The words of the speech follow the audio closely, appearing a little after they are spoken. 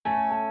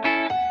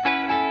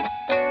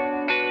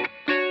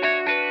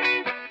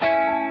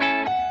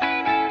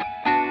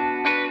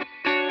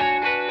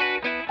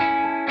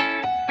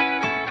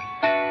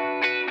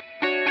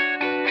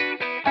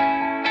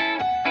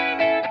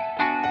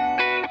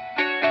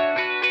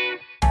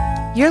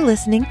You're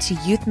listening to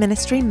Youth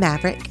Ministry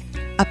Maverick,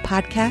 a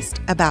podcast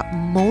about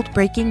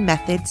mold-breaking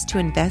methods to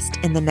invest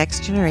in the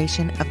next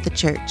generation of the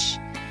church.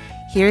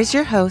 Here is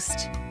your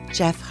host,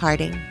 Jeff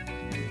Harding.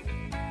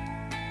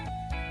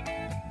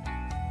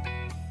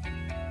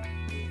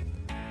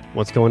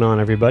 What's going on,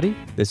 everybody?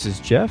 This is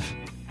Jeff.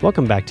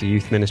 Welcome back to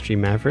Youth Ministry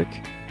Maverick.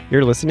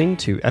 You're listening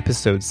to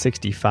episode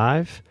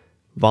 65,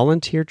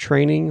 Volunteer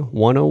Training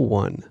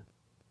 101.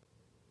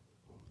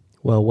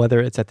 Well, whether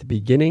it's at the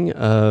beginning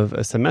of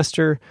a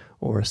semester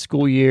or a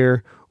school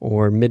year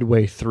or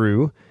midway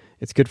through,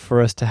 it's good for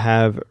us to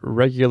have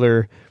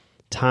regular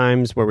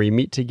times where we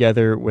meet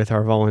together with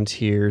our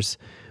volunteers,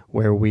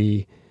 where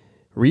we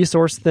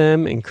resource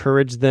them,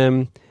 encourage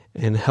them,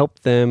 and help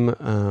them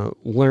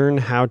learn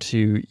how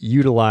to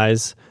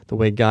utilize the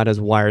way God has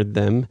wired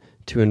them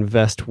to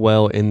invest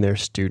well in their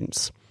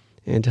students.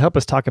 And to help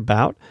us talk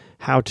about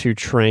how to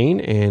train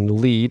and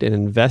lead and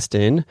invest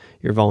in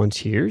your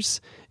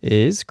volunteers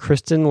is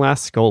Kristen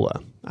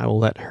Lascola. I will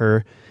let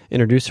her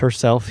introduce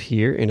herself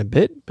here in a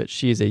bit, but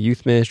she is a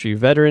youth ministry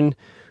veteran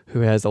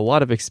who has a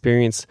lot of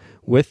experience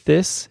with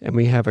this, and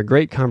we have a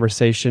great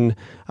conversation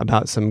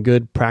about some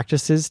good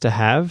practices to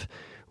have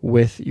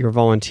with your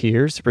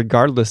volunteers,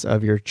 regardless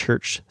of your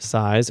church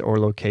size or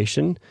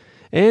location,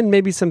 and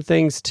maybe some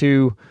things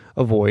to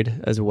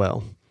avoid as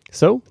well.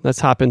 So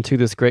let's hop into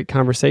this great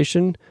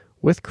conversation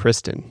with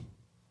Kristen.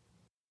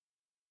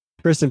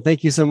 Kristen,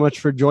 thank you so much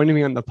for joining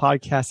me on the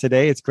podcast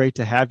today. It's great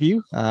to have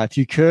you. If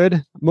you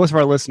could, most of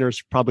our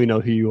listeners probably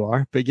know who you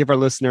are, but give our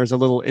listeners a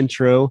little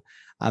intro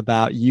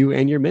about you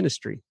and your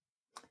ministry.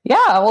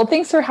 Yeah, well,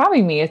 thanks for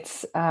having me.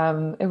 It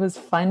was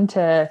fun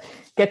to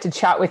get to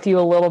chat with you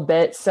a little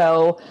bit.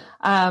 So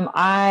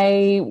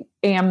I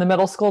am the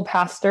middle school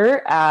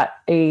pastor at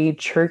a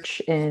church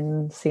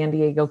in San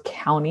Diego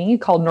County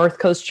called North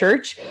Coast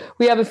Church.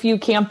 We have a few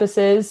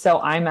campuses.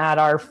 So I'm at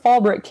our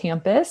Fallbrook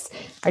campus.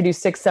 I do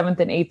 6th, 7th,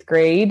 and 8th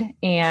grade.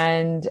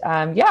 And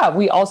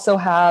we also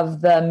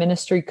have the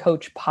Ministry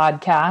Coach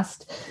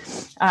podcast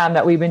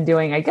that we've been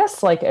doing, I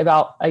guess, like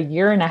about a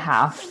year and a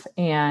half.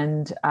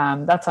 And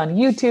that's on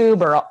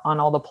YouTube or on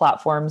all the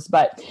platforms.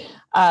 But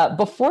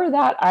before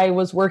that, I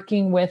was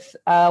working with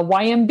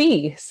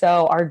YMB.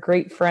 So our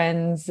great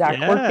friends, Zach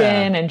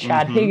Workin and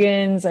Chad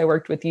Higgins. I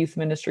worked with Youth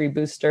Ministry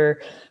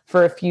Booster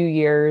for a few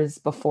years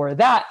before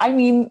that. I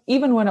mean,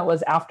 even when it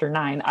was After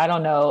 9, I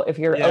don't know if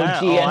you're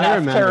OG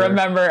enough to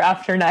remember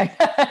After 9.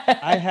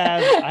 I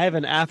have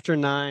an After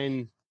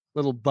 9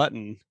 little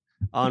button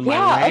on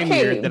my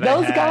lanyard.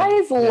 Those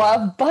guys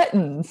love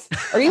buttons.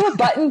 Are you a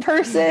button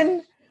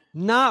person?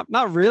 Not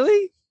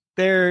really.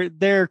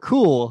 They're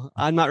cool.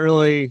 I'm not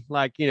really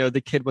like,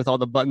 the kid with all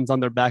the buttons on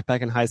their backpack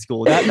in high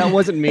school. That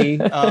wasn't me.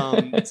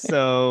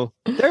 So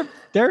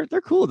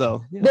they're cool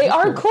though. Yeah, they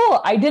are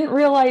cool. I didn't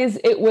realize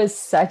it was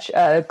such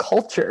a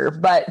culture,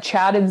 but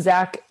Chad and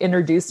Zach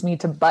introduced me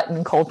to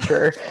button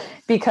culture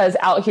because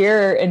out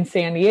here in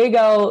San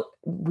Diego,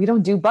 we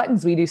don't do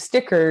buttons. We do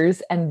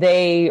stickers, and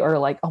they are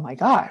like, oh my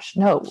gosh,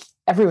 no,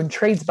 everyone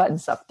trades button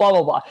stuff, blah,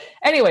 blah, blah.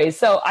 Anyway,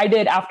 so I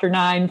did After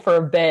 9 for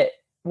a bit,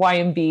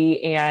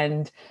 YMB,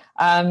 and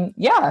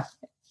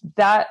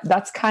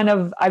that's kind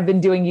of, I've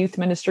been doing youth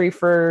ministry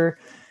for,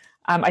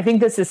 I think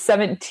this is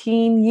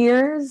 17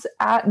 years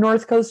at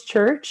North Coast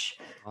Church.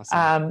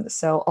 Awesome.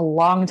 So a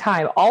long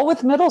time, all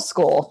with middle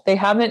school. They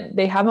haven't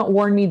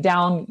worn me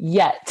down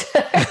yet.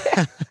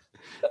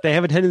 They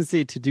have a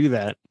tendency to do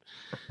that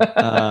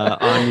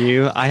on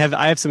you. I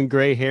have some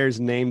gray hairs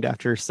named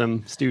after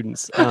some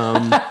students.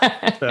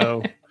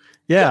 So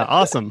yeah,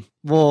 awesome.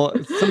 Well,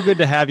 it's so good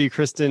to have you,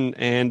 Kristen.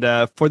 And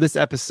for this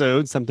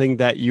episode, something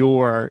that you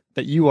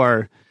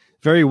are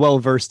very well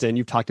versed in,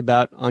 you've talked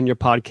about on your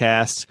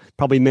podcast,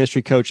 probably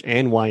Ministry Coach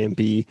and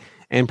YMB,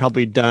 and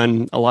probably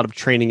done a lot of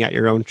training at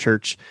your own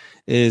church,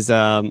 is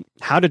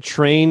how to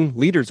train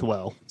leaders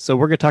well. So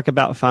we're going to talk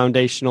about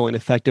foundational and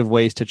effective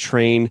ways to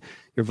train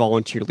your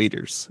volunteer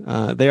leaders.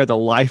 They are the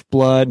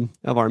lifeblood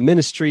of our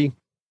ministry,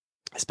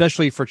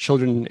 especially for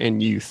children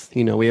and youth.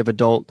 We have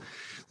adult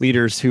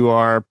leaders who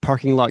are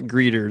parking lot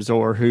greeters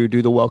or who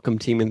do the welcome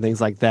team and things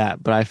like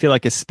that. But I feel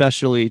like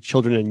especially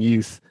children and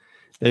youth,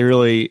 they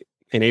really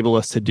enable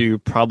us to do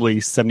probably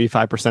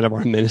 75% of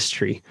our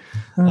ministry.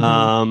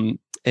 Mm-hmm.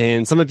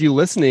 And some of you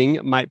listening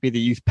might be the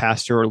youth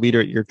pastor or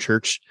leader at your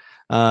church,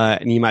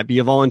 and you might be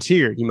a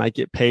volunteer. You might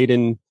get paid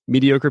in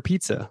mediocre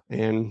pizza,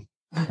 and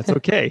that's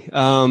okay.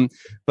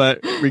 But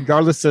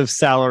regardless of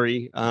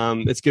salary,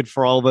 it's good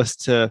for all of us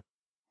to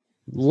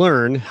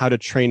learn how to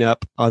train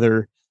up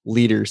other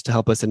leaders to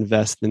help us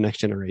invest in the next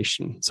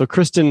generation. So,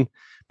 Kristen,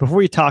 before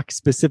we talk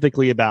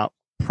specifically about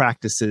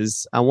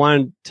practices, I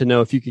wanted to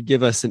know if you could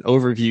give us an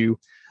overview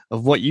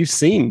of what you've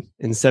seen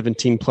in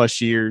 17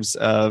 plus years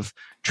of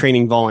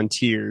training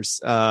volunteers,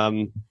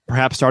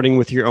 perhaps starting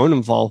with your own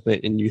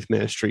involvement in youth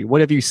ministry.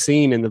 What have you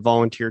seen in the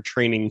volunteer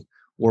training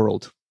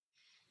world?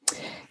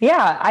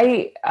 Yeah,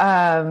 I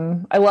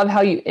love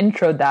how you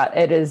introed that.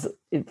 It is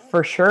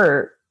for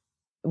sure.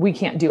 We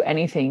can't do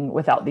anything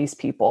without these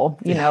people.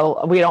 We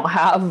don't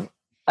have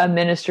a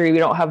ministry. We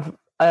don't have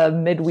a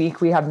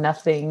midweek. We have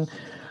nothing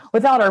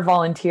without our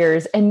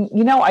volunteers. And,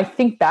 I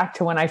think back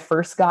to when I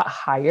first got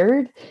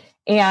hired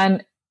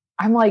and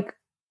I'm like,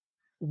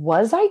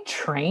 was I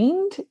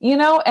trained?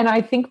 And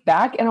I think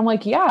back and I'm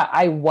like, yeah,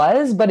 I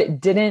was, but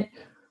it didn't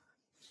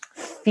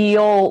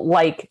feel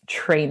like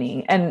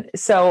training. And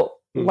so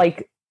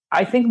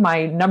I think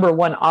my number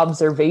one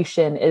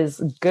observation is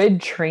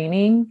good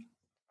training.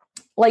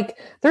 Like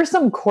there's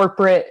some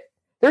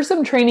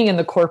training in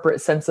the corporate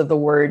sense of the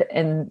word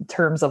in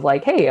terms of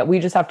like, hey, we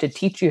just have to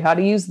teach you how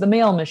to use the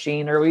mail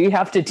machine, or we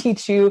have to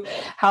teach you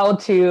how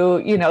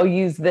to,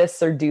 use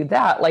this or do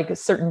that, like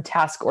certain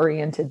task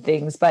oriented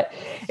things. But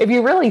if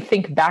you really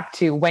think back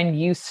to when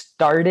you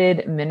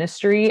started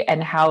ministry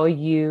and how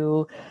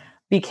you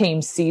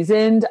became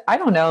seasoned, I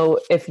don't know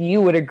if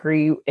you would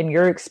agree in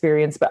your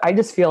experience, but I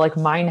just feel like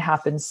mine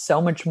happened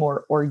so much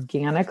more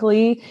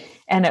organically,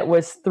 and it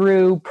was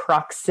through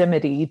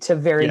proximity to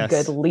very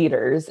good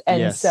leaders.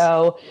 And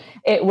so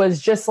it was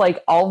just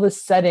like all of a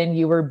sudden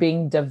you were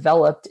being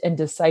developed and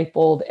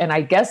discipled. And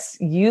I guess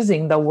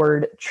using the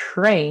word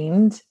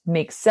trained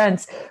makes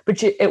sense,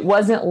 but it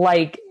wasn't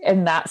like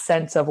in that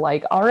sense of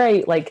like, all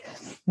right, like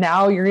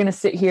now you're going to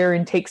sit here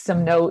and take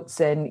some notes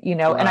and,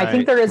 and I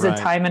think there is a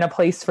time and a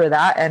place for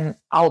that. And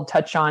I'll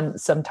touch on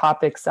some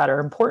topics that are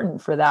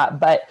important for that.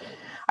 But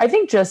I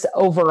think just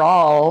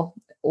overall,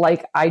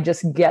 like, I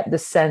just get the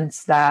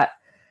sense that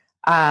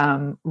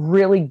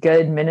really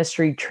good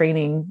ministry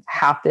training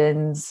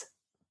happens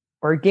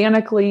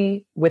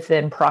organically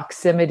within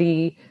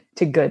proximity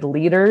to good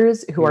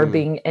leaders who are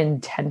being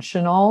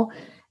intentional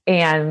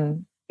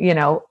and,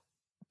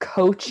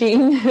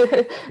 coaching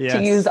to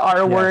use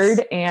our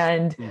word,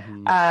 and,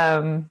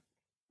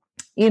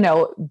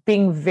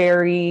 being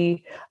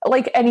very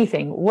like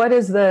anything. What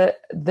is the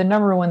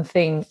number one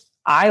thing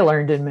I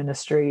learned in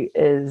ministry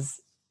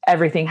is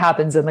everything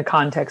happens in the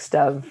context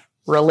of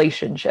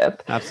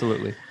relationship.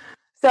 Absolutely.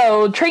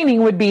 So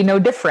training would be no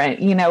different.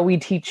 We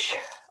teach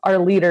our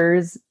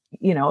leaders,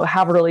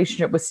 have a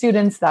relationship with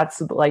students.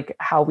 That's like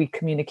how we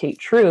communicate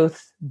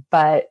truth.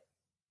 But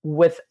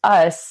with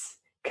us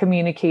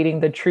communicating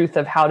the truth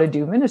of how to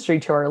do ministry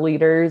to our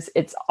leaders,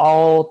 it's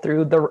all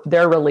through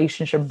their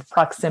relationship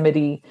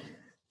proximity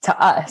to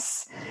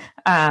us.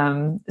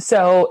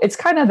 So it's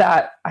kind of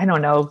that, I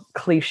don't know,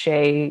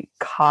 cliche,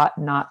 caught,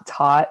 not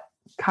taught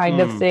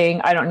kind of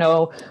thing. I don't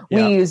know.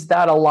 We use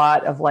that a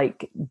lot of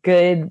like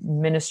good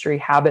ministry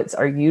habits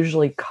are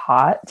usually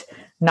caught,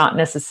 not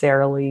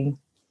necessarily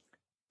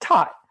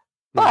taught.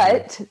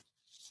 But,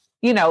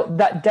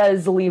 that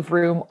does leave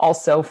room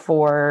also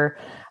for,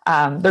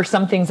 there's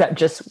some things that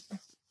just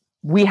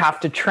we have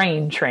to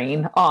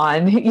train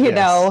on,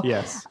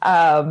 Yes.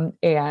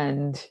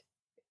 And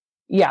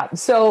yeah,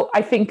 so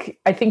I think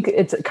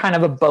it's kind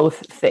of a both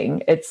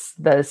thing. It's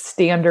the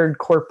standard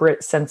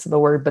corporate sense of the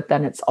word, but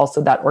then it's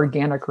also that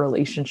organic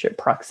relationship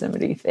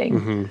proximity thing.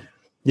 Mm-hmm.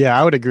 Yeah,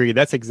 I would agree.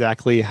 That's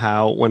exactly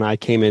how, when I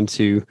came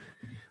into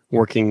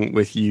working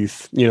with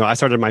youth, I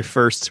started my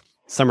first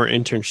summer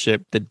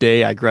internship the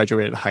day I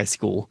graduated high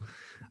school.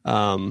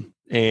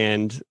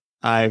 And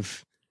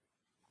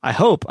I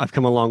hope I've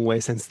come a long way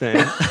since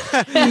then.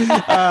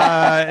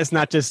 It's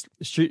not just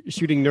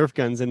shooting Nerf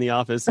guns in the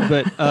office,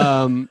 but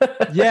I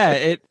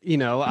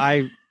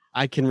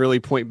can really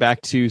point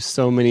back to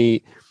so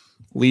many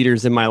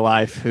leaders in my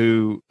life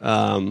who,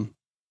 I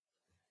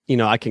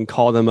can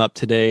call them up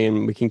today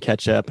and we can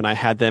catch up. And I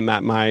had them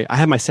I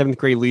had my 7th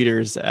grade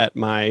leaders at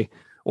my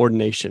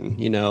ordination,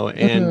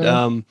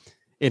 and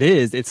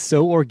it's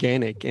so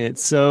organic, and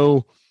it's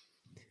so,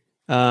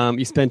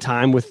 you spend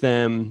time with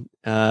them,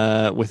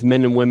 with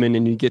men and women,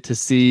 and you get to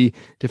see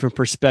different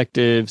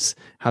perspectives,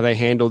 how they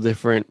handle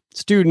different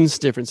students,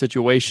 different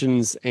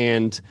situations.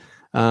 And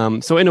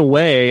so in a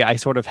way, I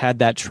sort of had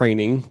that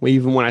training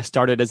even when I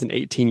started as an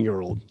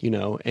 18-year-old,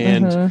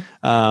 and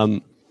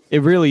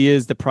it really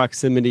is the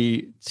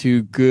proximity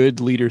to good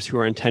leaders who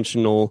are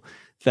intentional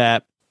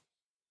that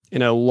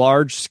in a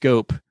large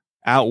scope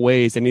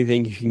outweighs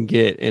anything you can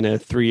get in a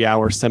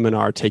 3-hour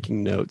seminar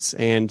taking notes.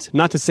 And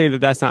not to say that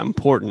that's not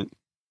important.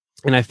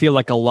 And I feel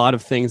like a lot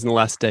of things in the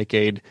last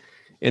decade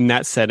in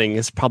that setting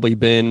has probably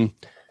been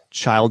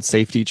child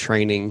safety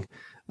training,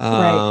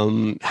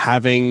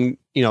 having,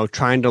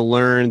 trying to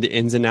learn the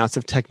ins and outs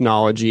of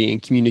technology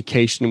and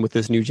communication with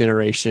this new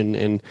generation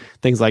and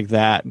things like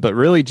that. But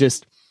really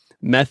just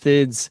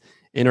methods,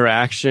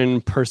 interaction,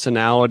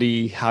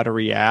 personality, how to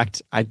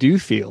react. I do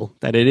feel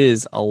that it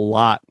is a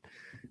lot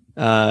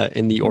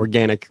in the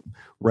organic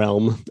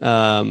realm.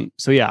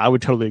 So yeah, I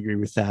would totally agree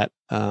with that.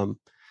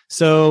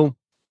 So,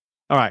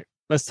 all right,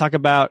 let's talk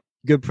about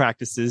good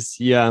practices.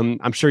 Yeah,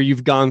 I'm sure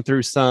you've gone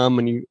through some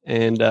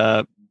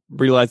and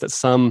realized that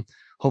some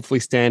hopefully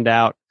stand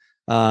out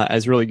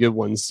as really good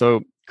ones.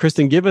 So,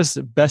 Kristen, give us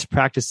best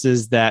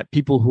practices that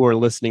people who are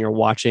listening or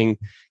watching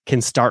can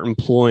start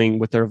employing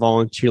with their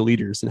volunteer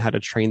leaders and how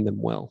to train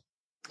them well.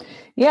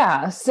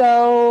 Yeah,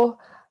 so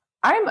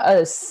I'm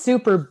a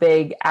super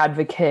big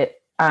advocate,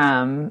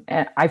 and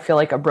I feel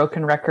like a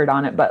broken record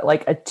on it, but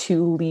like a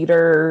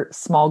 2-leader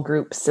small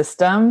group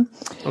system.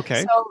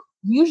 Okay. So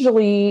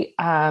usually,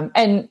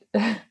 and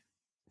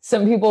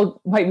some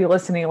people might be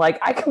listening, like,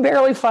 I can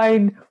barely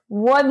find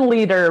one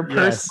leader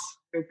per small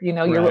group. You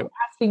know, you're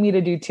asking me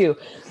to do two.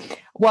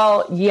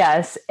 Well,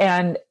 yes.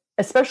 And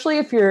especially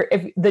if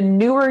the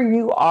newer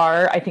you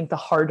are, I think the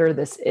harder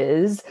this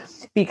is,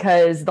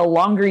 because the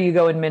longer you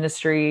go in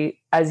ministry,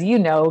 as you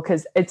know,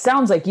 because it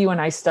sounds like you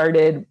and I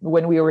started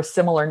when we were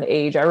similar in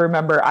age. I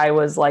remember I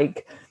was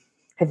like,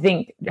 I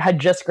think had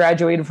just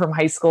graduated from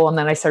high school, and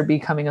then I started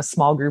becoming a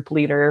small group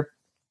leader.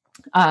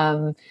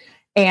 And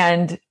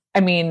I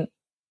mean,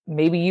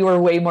 maybe you were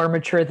way more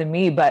mature than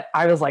me, but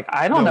I was like,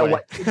 I don't know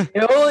what to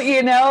do,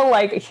 you know,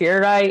 like,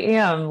 here I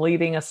am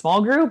leading a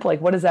small group.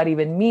 Like, what does that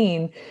even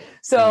mean?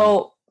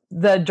 So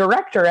the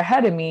director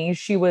ahead of me,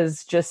 she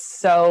was just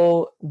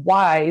so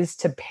wise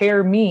to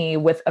pair me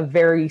with a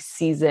very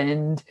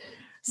seasoned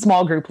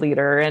small group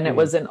leader. And it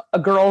was a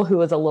girl who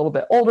was a little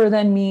bit older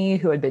than me,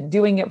 who had been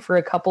doing it for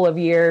a couple of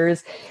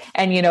years.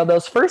 And, you know,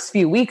 those first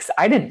few weeks,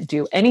 I didn't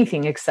do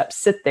anything except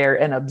sit there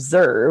and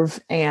observe.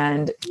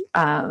 And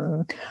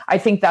I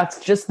think that's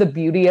just the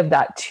beauty of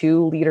that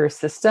 2-leader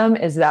system,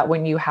 is that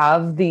when you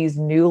have these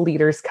new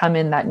leaders come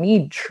in that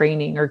need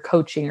training or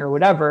coaching or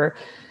whatever,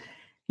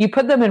 you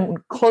put them in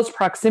close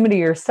proximity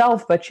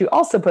yourself, but you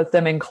also put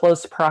them in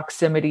close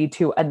proximity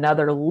to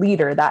another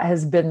leader that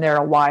has been there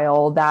a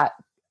while, that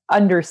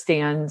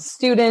understands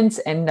students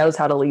and knows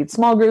how to lead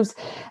small groups.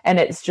 And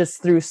it's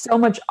just through so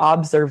much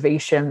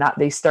observation that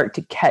they start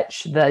to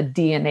catch the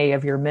DNA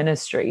of your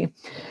ministry.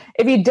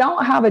 If you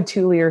don't have a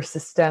 2-leader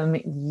system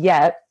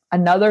yet,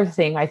 another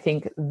thing I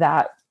think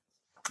that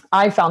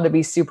I found to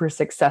be super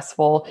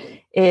successful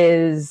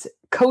is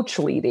coach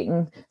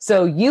leading.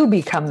 So you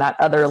become that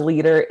other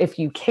leader if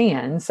you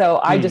can. So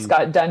I just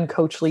got done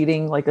coach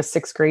leading like a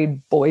 6th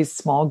grade boys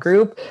small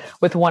group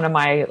with one of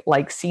my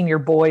like senior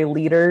boy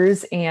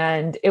leaders.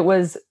 And it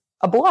was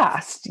a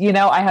blast. You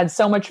know, I had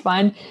so much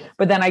fun,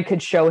 but then I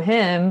could show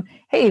him,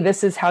 hey,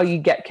 this is how you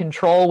get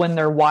control when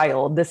they're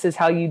wild. This is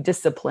how you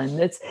discipline.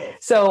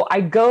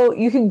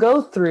 You can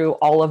go through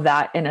all of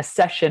that in a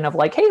session of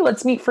like, hey,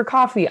 let's meet for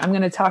coffee. I'm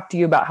going to talk to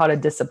you about how to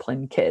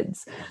discipline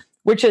kids,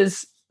 which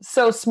is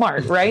so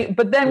smart, right?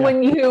 But then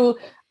when you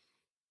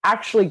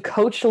actually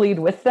coach lead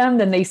with them,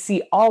 then they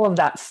see all of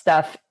that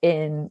stuff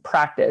in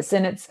practice.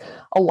 And it's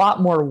a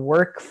lot more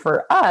work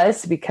for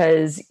us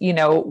because, you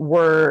know,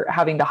 we're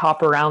having to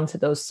hop around to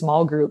those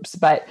small groups.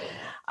 But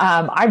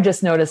I've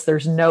just noticed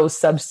there's no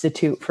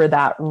substitute for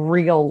that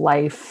real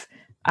life,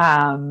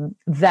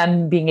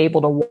 them being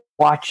able to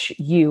watch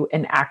you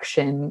in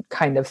action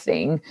kind of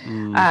thing.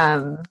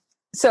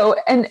 So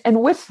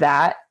with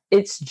that,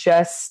 it's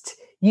just,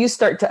 you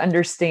start to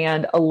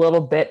understand a little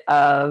bit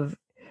of,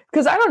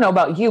 because I don't know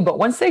about you, but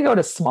once they go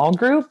to small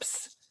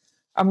groups,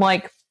 I'm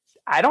like,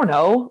 I don't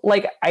know,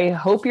 like, I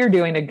hope you're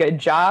doing a good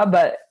job,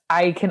 but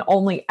I can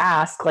only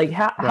ask, like,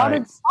 how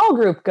did small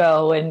group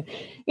go? And,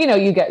 you know,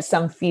 you get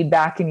some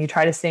feedback and you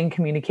try to stay in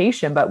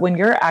communication, but when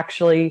you're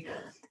actually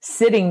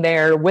sitting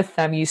there with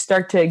them, you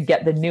start to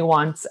get the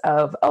nuance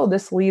of, oh,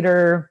 this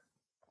leader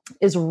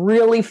is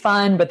really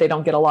fun, but they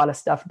don't get a lot of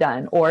stuff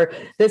done, or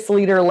this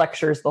leader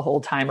lectures the whole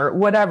time or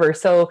whatever.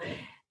 So,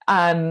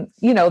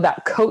 you know,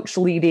 that coach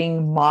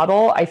leading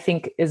model, I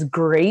think, is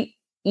great,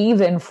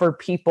 even for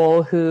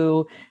people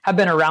who have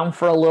been around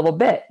for a little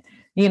bit.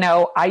 You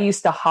know, I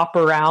used to hop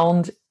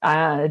around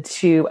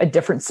to a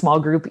different small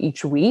group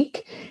each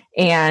week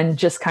and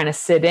just kind of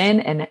sit in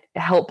and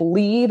help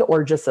lead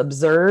or just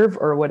observe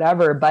or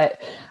whatever.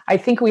 But I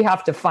think we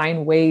have to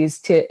find ways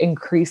to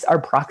increase our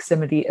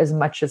proximity as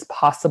much as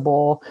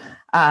possible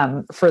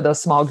for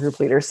those small group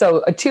leaders. So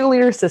a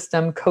 2-leader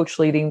system, coach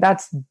leading,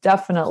 that's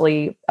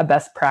definitely a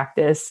best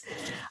practice.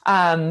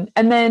 And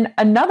then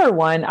another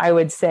one I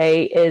would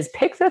say is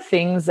pick the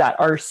things that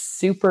are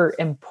super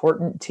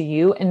important to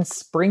you and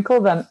sprinkle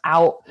them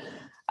out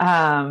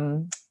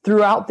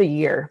throughout the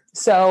year.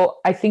 So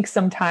I think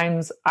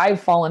sometimes I've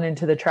fallen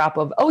into the trap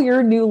of, oh,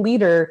 you're a new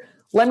leader.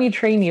 Let me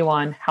train you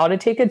on how to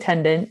take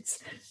attendance,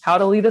 how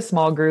to lead a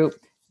small group,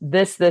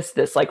 this,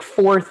 like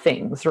 4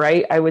 things,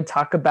 right? I would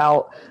talk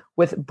about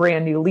with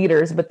brand new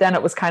leaders, but then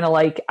it was kind of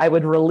like I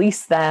would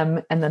release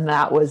them and then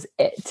that was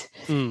it.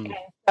 And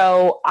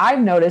so I've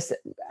noticed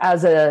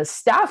as a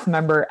staff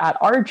member at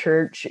our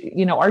church,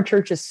 you know, our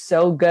church is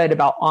so good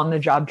about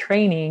on-the-job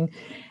training,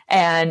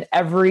 and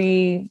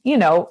every, you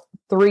know,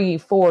 3,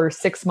 4,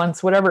 6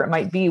 months, whatever it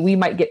might be, we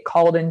might get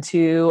called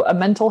into a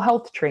mental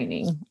health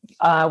training.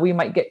 We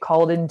might get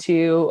called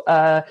into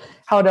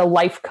how to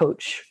life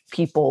coach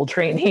people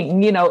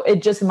training. You know,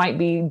 it just might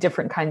be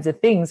different kinds of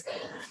things.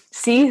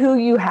 See who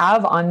you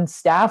have on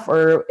staff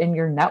or in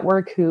your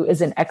network who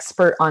is an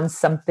expert on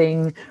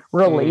something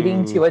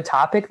relating to a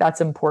topic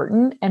that's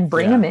important, and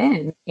bring them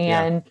in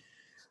and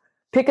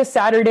pick a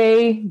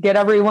Saturday, get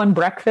everyone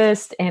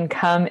breakfast and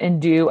come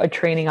and do a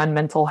training on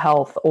mental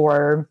health,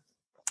 or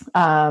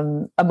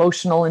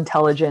emotional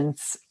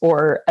intelligence,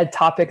 or a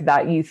topic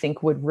that you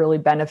think would really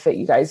benefit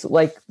you guys,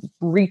 like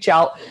reach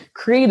out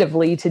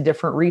creatively to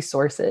different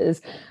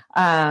resources,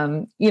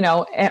 or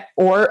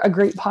a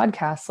great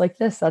podcast like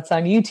this that's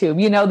on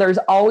YouTube. There's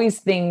always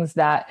things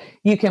that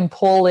you can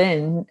pull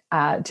in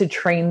to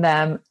train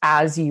them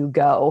as you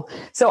go.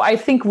 So I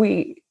think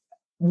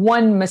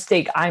one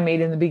mistake I made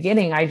in the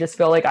beginning, I just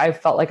felt like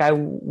I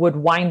would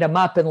wind them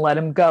up and let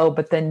them go,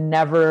 but then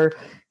never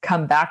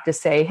come back to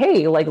say,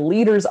 hey, like,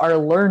 leaders are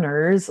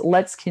learners.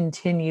 Let's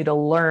continue to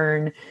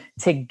learn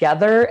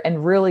together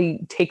and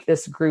really take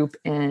this group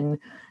and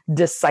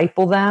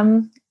disciple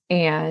them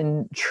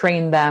and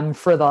train them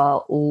for the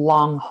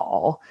long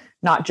haul,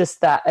 not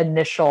just that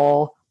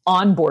initial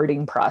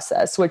onboarding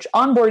process, which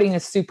onboarding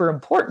is super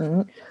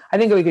important. I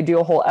think we could do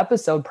a whole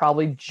episode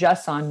probably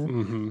just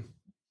on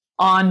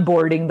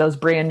onboarding those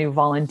brand new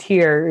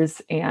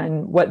volunteers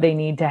and what they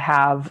need to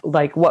have,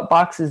 like what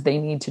boxes they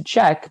need to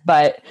check.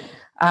 But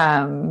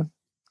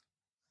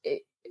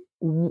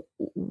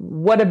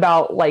what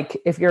about, like,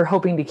 if you're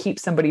hoping to keep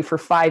somebody for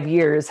 5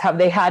 years, have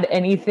they had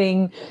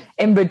anything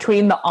in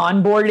between the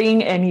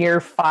onboarding and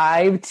year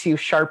 5 to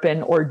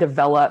sharpen or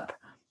develop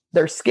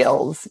their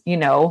skills?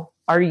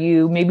 Are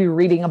you maybe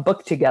reading a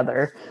book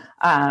together?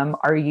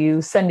 Are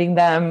you sending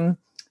them?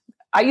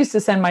 I used to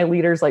send my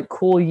leaders like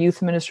cool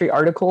youth ministry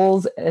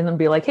articles and then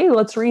be like, hey,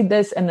 let's read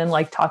this. And then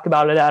like talk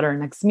about it at our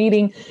next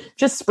meeting,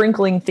 just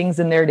sprinkling things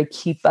in there to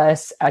keep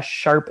us as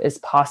sharp as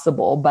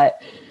possible.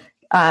 But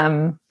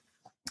I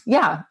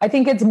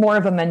think it's more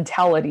of a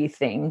mentality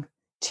thing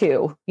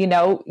too.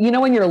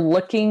 When you're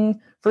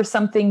looking for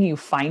something, you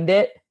find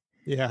it.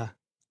 Yeah.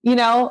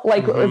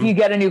 If you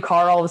get a new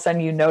car, all of a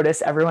sudden you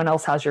notice everyone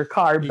else has your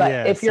car.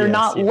 But if you're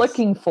not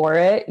looking for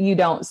it, you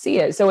don't see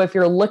it. So if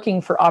you're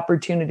looking for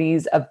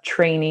opportunities of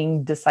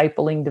training,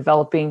 discipling,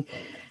 developing,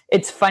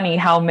 it's funny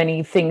how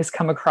many things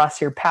come across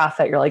your path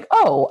that you're like,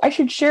 oh, I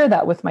should share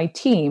that with my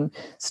team.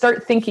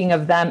 Start thinking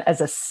of them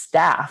as a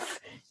staff,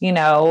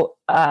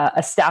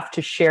 a staff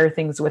to share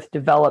things with,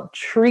 develop,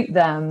 treat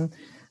them.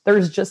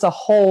 There's just a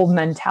whole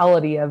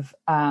mentality of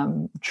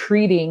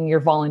treating your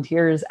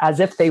volunteers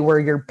as if they were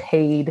your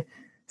paid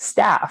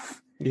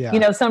staff.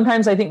 Yeah.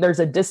 Sometimes I think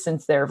there's a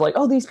distance there of like,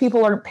 oh, these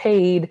people aren't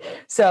paid,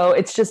 so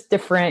it's just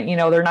different.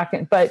 They're not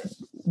going to, but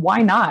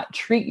why not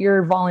treat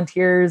your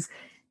volunteers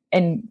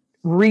and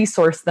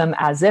resource them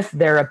as if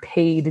they're a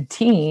paid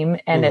team?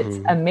 And it's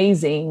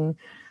amazing.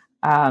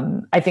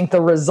 I think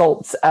the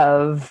results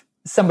of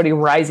somebody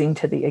rising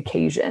to the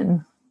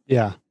occasion.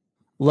 Yeah.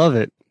 Love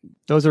it.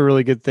 Those are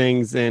really good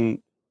things. And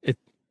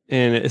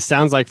it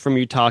sounds like from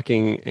you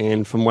talking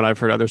and from what I've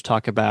heard others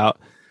talk about,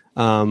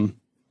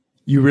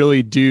 you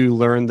really do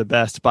learn the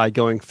best by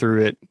going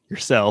through it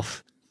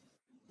yourself,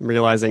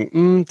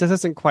 realizing, this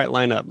doesn't quite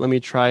line up. Let me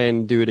try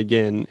and do it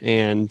again.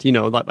 And,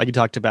 like you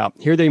talked about,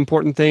 here are the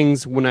important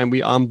things. When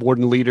we onboard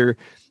a leader,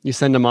 you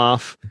send them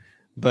off.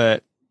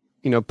 But,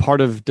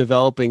 part of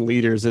developing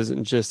leaders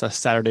isn't just a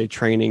Saturday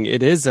training.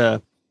 It is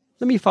let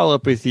me follow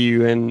up with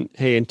you. And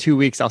hey, in 2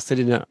 weeks, I'll sit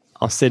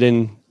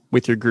in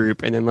with your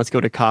group, and then let's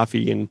go to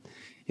coffee and,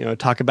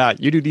 talk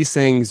about, you do these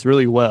things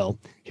really well.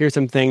 Here's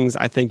some things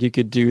I think you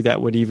could do that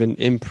would even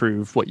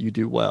improve what you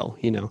do well,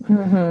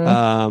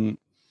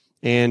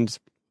 and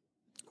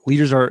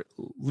leaders are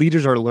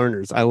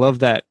learners. I love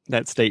that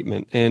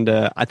statement. And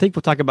I think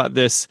we'll talk about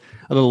this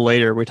a little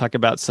later. We talk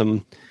about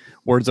some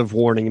words of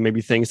warning and maybe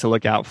things to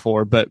look out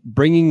for, but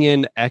bringing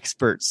in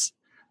experts.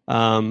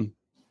 I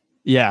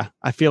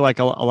feel like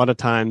a lot of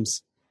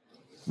times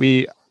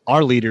we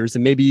are leaders,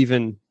 and maybe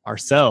even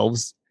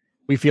ourselves,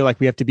 we feel like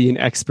we have to be an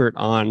expert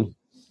on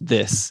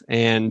this.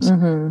 And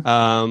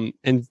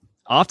and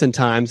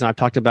oftentimes, and I've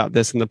talked about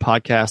this in the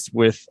podcast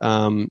with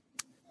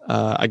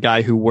a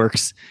guy who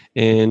works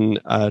in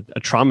a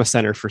trauma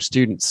center for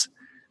students,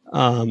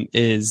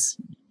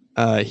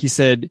 he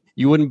said,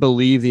 you wouldn't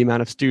believe the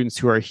amount of students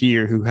who are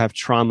here who have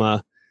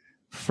trauma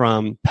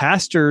from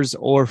pastors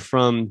or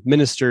from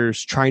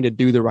ministers trying to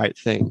do the right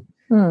thing.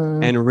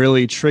 And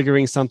really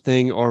triggering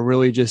something, or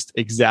really just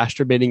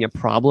exacerbating a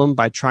problem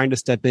by trying to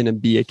step in and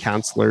be a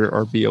counselor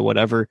or be a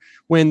whatever,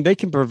 when they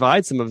can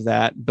provide some of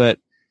that, but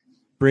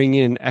bring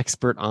in an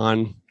expert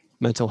on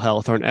mental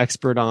health or an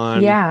expert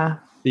on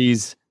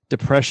these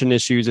depression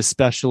issues,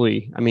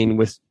 especially,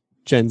 with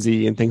Gen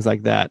Z and things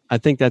like that. I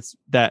think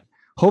that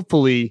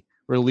hopefully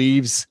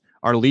relieves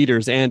our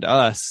leaders and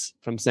us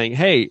from saying,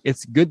 hey,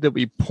 it's good that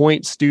we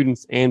point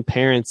students and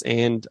parents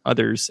and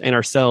others and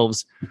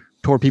ourselves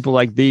toward people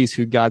like these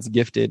who God's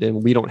gifted,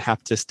 and we don't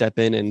have to step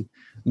in and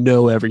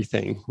know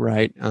everything.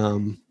 Right.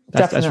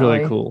 That's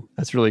really cool.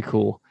 That's really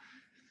cool.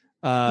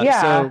 Well,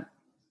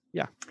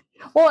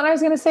 and I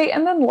was going to say,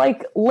 and then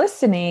like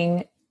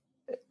listening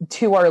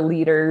to our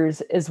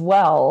leaders as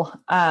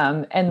well.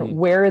 And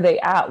where are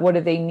they at? What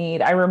do they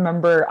need? I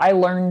remember I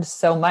learned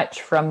so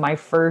much from my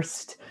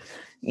first,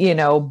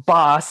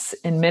 boss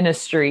in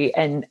ministry,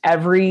 and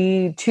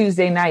every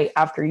Tuesday night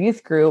after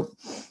youth group,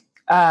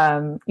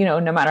 no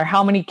matter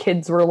how many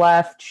kids were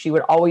left, she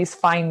would always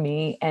find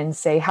me and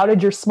say, how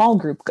did your small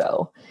group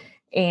go?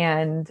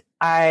 And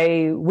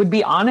I would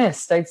be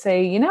honest. I'd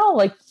say,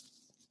 like,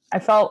 I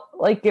felt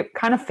like it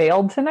kind of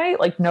failed tonight.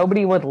 Like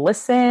nobody would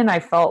listen. I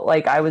felt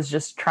like I was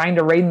just trying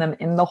to rein them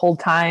in the whole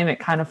time. It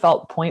kind of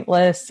felt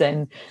pointless.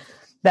 And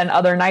then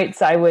other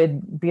nights I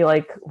would be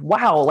like,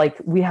 wow, like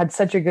we had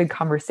such a good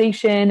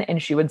conversation,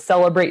 and she would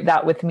celebrate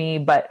that with me.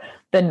 But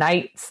the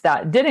nights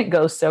that didn't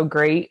go so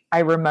great, I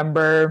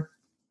remember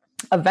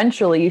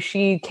eventually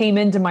she came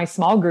into my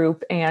small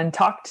group and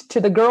talked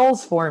to the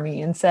girls for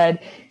me and said,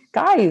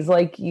 guys,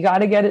 like you got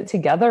to get it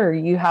together.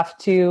 You have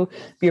to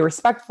be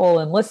respectful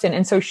and listen.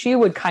 And so she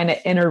would kind of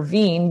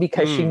intervene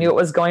because she knew what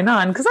was going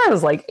on. Because I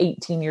was like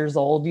 18 years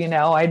old,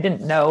 I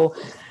didn't know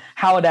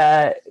how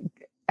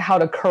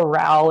to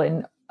corral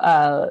and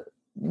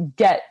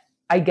get,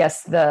 I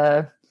guess,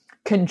 the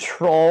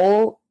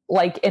control,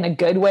 like in a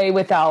good way,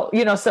 without,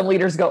 some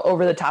leaders go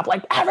over the top,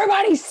 like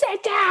everybody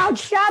sit down,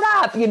 shut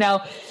up,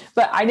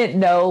 but I didn't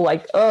know,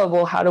 like, oh,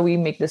 well, how do we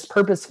make this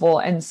purposeful?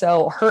 And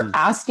so her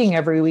asking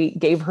every week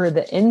gave her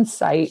the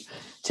insight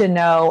to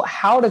know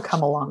how to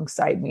come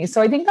alongside me.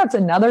 So I think that's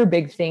another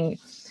big thing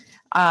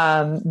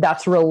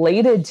that's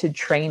related to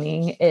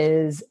training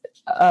is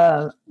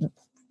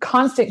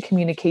constant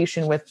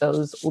communication with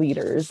those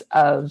leaders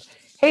of,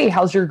 hey,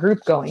 how's your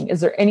group going? Is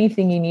there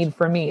anything you need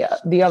from me?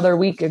 The other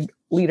week, a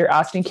leader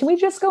asked me, can we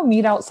just go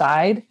meet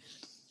outside? I'm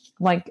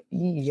like,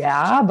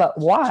 yeah, but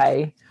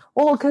why?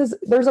 Well, because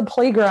there's a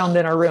playground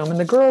in our room and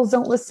the girls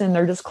don't listen.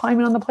 They're just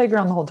climbing on the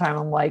playground the whole time.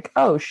 I'm like,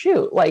 oh,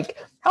 shoot. Like,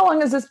 how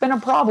long has this been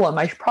a problem?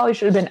 I probably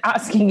should have been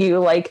asking you,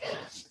 like,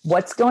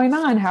 what's going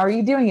on? How are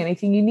you doing?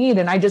 Anything you need?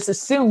 And I just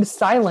assumed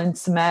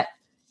silence meant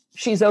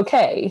she's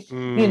okay,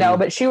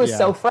 but she was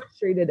so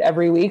frustrated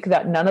every week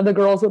that none of the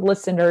girls would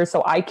listen to her.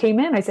 So I came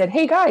in, I said,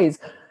 hey guys,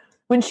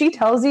 when she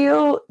tells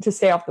you to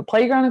stay off the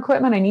playground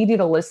equipment, I need you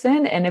to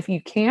listen. And if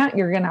you can't,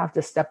 you're going to have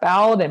to step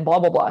out and blah,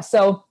 blah, blah.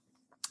 So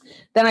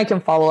then I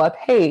can follow up.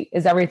 Hey,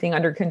 is everything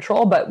under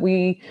control? But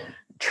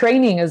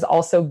training is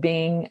also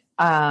being,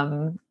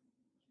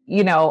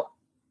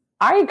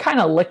 I kind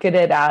of look at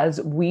it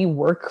as we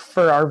work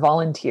for our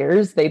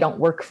volunteers. They don't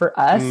work for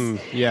us.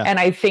 And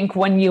I think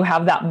when you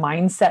have that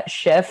mindset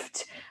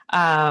shift,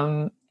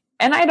 and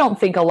I don't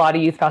think a lot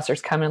of youth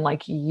pastors come in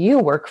like, you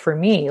work for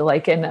me,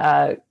 like in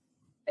that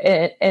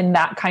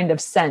kind of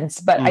sense.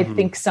 But I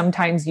think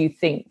sometimes you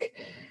think,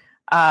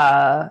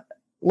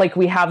 like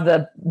we have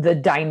the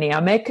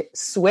dynamic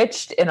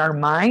switched in our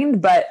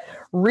mind, but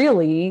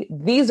really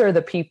these are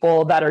the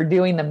people that are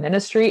doing the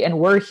ministry and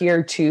we're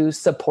here to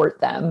support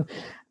them.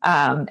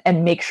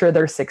 And make sure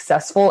they're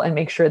successful and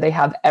make sure they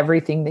have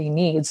everything they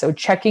need. So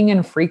checking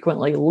in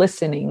frequently,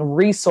 listening,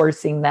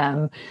 resourcing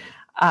them,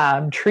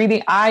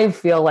 I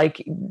feel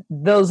like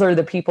those are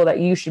the people that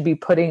you should be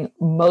putting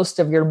most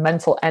of your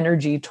mental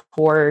energy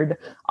toward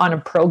on a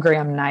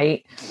program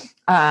night.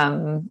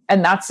 And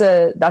that's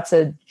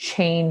a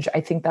change. I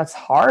think that's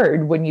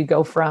hard when you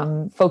go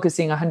from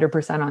focusing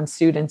 100% on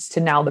students to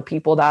now the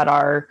people that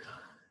are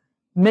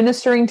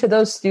ministering to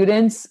those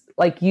students.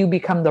 Like you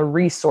become the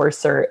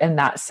resourcer in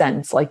that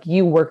sense, like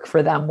you work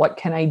for them. What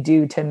can I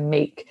do to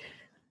make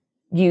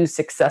you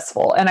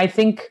successful? And I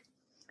think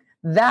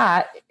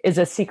that is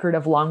a secret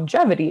of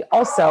longevity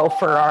also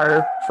for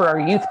our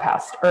youth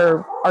past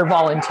or our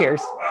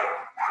volunteers.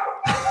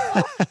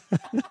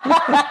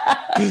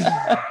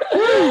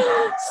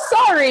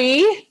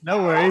 Sorry.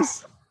 No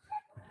worries.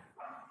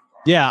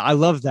 Yeah, I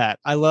love that.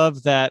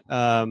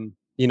 Our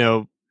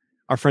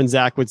friend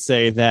Zach would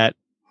say that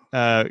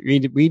we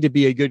need to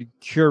be a good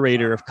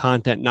curator of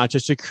content, not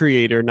just a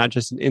creator, not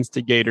just an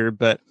instigator,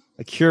 but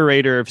a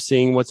curator of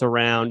seeing what's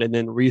around and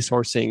then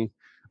resourcing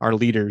our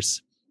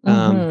leaders.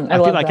 I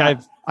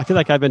feel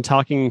like I've been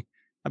talking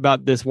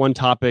about this one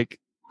topic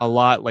a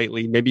lot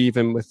lately, maybe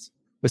even with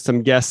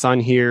some guests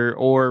on here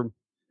or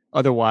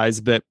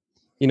otherwise. But,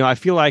 I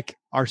feel like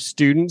our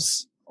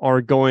students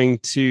are going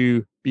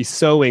to be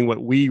sowing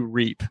what we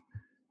reap.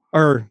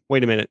 Or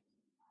wait a minute.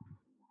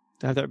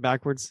 Did I have that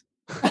backwards?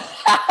 Reaping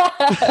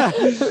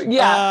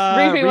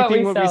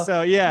what we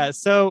sow. Yeah.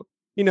 So,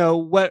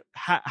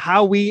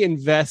 how we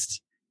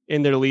invest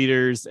in their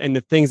leaders and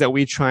the things that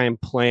we try and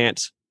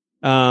plant,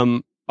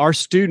 our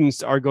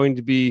students are going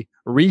to be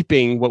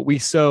reaping what we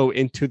sow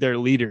into their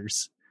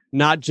leaders,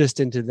 not just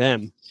into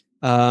them.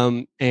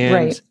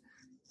 Right.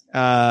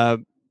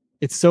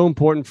 It's so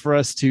important for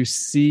us to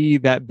see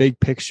that big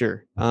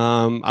picture.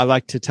 I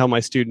like to tell my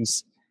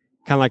students,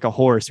 kind of like a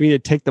horse, we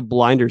need to take the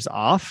blinders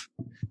off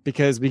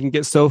because we can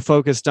get so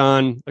focused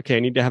on, okay, I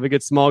need to have a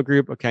good small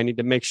group. Okay, I need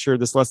to make sure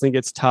this lesson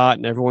gets taught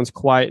and everyone's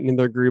quiet and in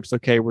their groups.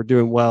 Okay, we're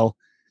doing well.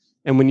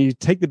 And when you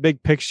take the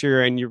big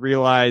picture and you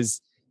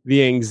realize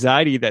the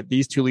anxiety that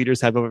these two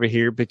leaders have over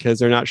here because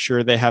they're not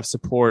sure they have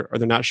support or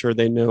they're not sure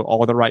they know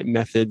all the right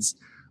methods,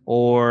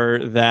 or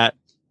that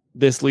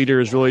this leader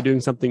is really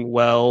doing something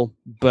well,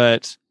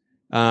 but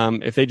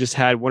if they just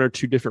had one or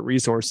two different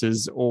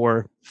resources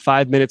or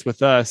 5 minutes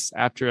with us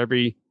after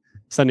every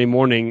Sunday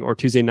morning or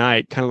Tuesday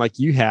night, kind of like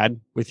you had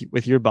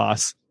with your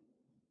boss,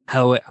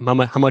 how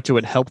much it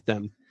would help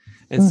them.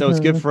 And so it's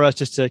good for us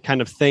just to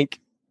kind of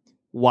think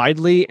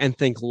widely and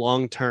think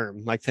long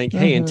term. Like think,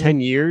 hey, in 10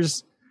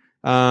 years,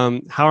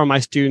 how are my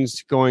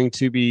students going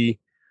to be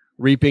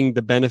reaping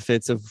the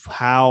benefits of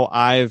how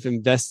I've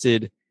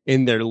invested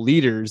in their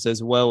leaders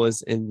as well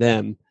as in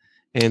them?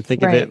 And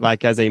think of it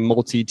like as a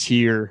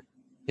multi-tier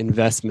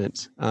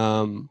investment.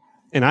 And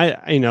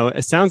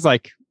it sounds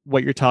like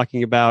what you're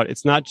talking about,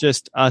 it's not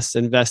just us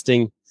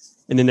investing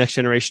in the next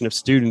generation of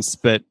students,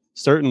 but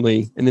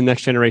certainly in the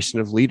next generation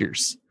of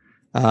leaders.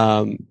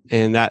 And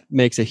that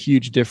makes a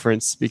huge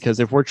difference, because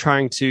if we're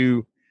trying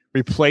to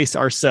replace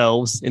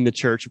ourselves in the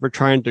church, if we're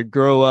trying to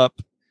grow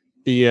up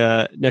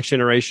the next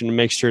generation and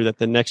make sure that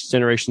the next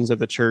generations of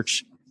the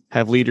church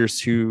have leaders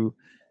who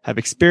have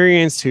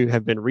experience, who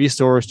have been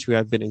resourced, who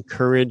have been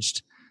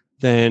encouraged,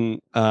 then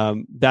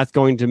that's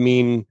going to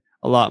mean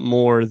a lot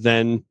more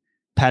than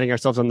patting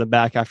ourselves on the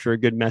back after a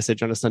good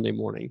message on a Sunday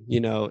morning.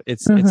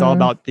 It's all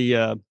about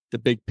the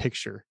big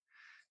picture,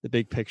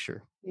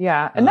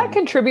 Yeah. And that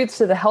contributes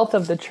to the health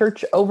of the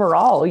church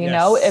overall.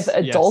 If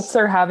adults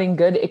are having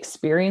good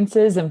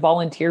experiences in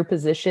volunteer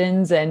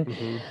positions.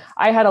 And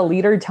I had a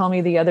leader tell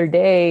me the other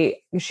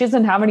day, she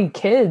doesn't have any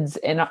kids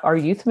in our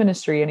youth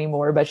ministry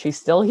anymore, but she's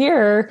still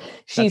here.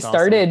 She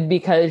started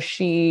because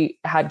she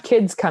had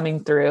kids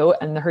coming through,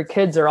 and her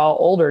kids are all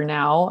older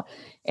now.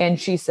 And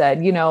she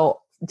said,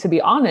 to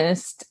be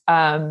honest,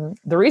 the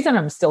reason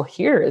I'm still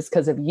here is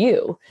because of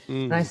you.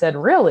 And I said,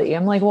 really?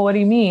 I'm like, well, what do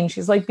you mean?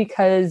 She's like,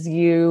 because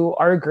you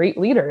are a great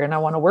leader and I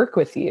want to work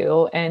with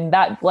you. And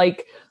that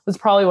was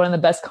probably one of the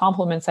best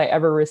compliments I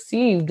ever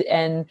received.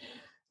 And,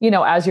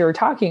 as you were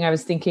talking, I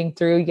was thinking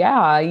through,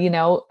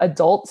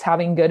 adults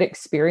having good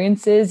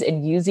experiences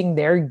and using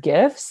their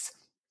gifts.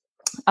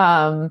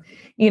 I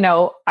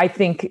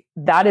think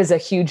that is a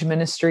huge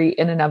ministry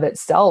in and of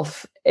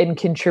itself in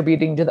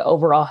contributing to the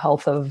overall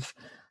health of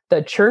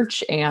the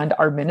church and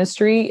our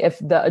ministry. If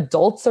the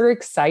adults are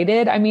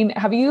excited,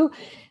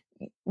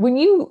 when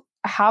you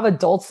have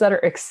adults that are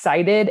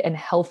excited and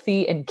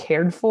healthy and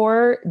cared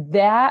for,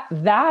 that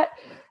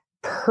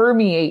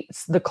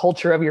permeates the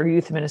culture of your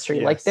youth ministry.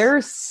 Yes. Like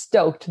they're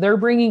stoked, they're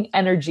bringing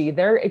energy,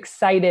 they're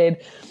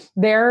excited,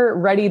 they're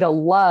ready to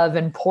love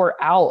and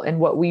pour out, and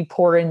what we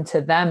pour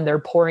into them, they're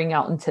pouring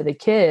out into the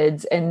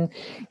kids. And,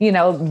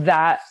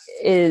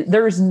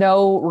 there's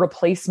no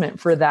replacement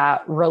for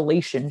that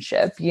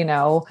relationship,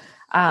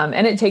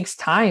 and it takes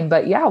time,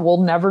 but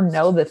we'll never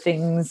know the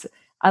things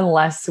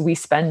unless we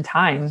spend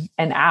time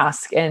and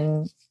ask.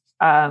 And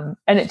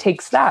it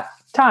takes that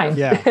time.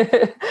 Yeah,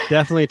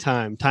 definitely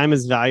time. Time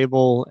is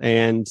valuable.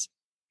 And,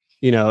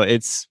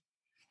 it's,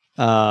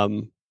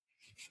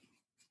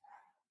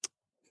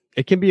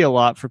 it can be a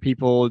lot for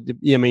people.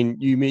 You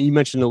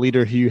mentioned a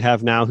leader who you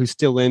have now who's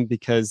still in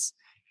because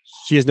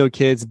she has no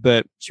kids,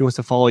 but she wants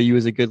to follow you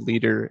as a good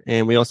leader.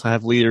 And we also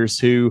have leaders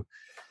who,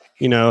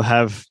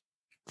 have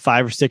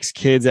 5 or 6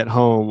 kids at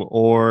home,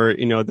 or,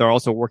 they're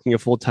also working a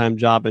full-time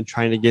job and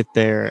trying to get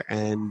there,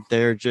 and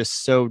they're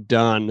just so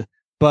done,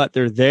 but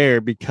they're there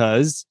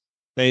because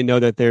they know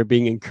that they're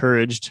being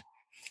encouraged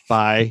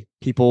by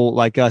people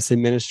like us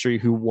in ministry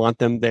who want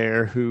them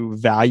there, who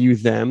value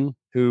them,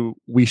 who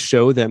we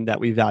show them that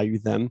we value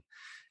them.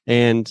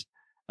 And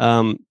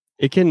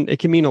it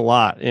can mean a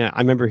lot. I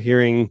remember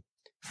hearing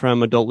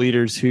from adult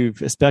leaders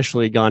who've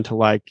especially gone to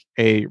like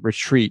a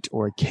retreat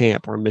or a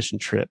camp or a mission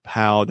trip,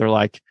 how they're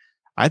like,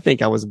 I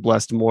think I was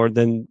blessed more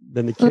than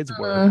the kids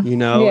were.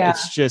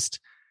 It's just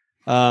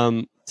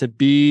to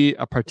be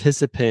a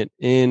participant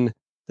in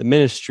the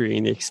ministry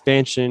and the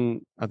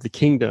expansion of the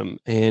kingdom,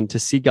 and to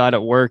see God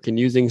at work and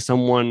using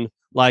someone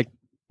like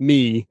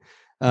me,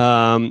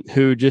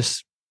 who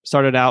just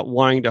started out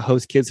wanting to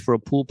host kids for a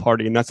pool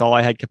party, and that's all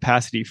I had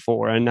capacity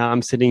for. And now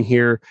I'm sitting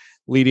here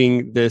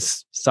leading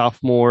this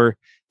sophomore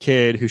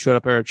kid who showed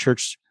up at our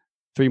church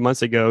 3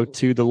 months ago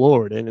to the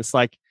Lord. And it's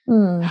like,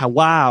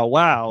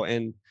 wow.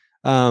 And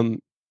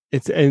and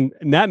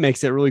that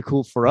makes it really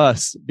cool for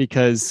us,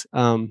 because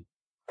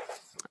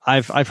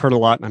I've heard a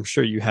lot, and I'm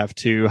sure you have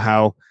too,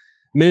 how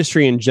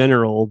ministry in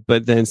general,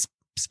 but then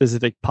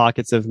specific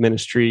pockets of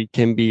ministry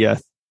can be a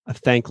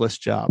thankless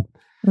job.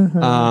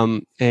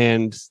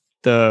 And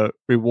the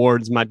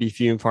rewards might be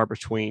few and far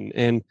between.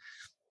 And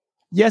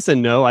yes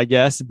and no, I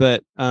guess,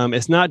 but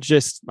it's not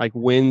just like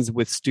wins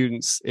with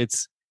students,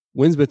 it's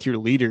wins with your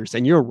leaders.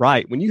 And you're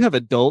right. When you have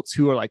adults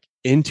who are like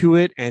into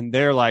it and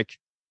they're like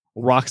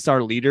rock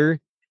star leader,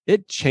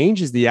 it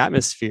changes the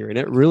atmosphere, and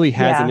it really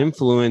has an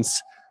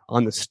influence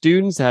on the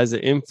students, has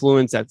an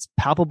influence that's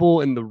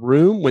palpable in the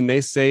room when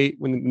they say,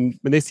 when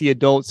they see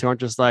adults who aren't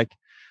just like,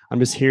 I'm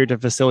just here to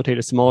facilitate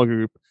a small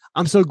group.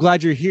 I'm so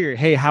glad you're here.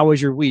 Hey, how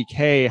was your week?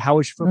 Hey, how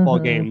was your football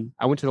game?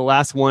 I went to the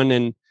last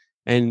one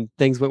and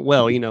things went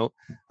well,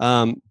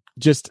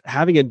 just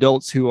having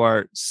adults who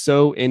are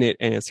so in it,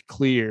 and it's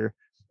clear.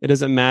 It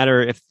doesn't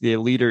matter if the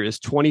leader is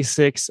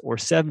 26 or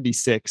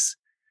 76,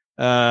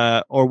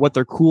 or what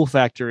their cool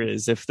factor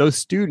is. If those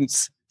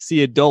students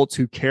see adults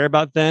who care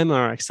about them,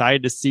 are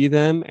excited to see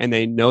them, and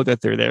they know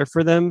that they're there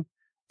for them,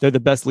 they're the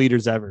best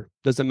leaders ever.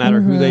 Doesn't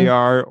matter who they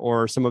are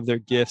or some of their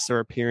gifts or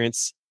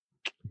appearance.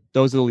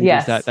 those are the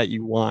leaders Yes. that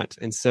you want.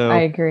 And so I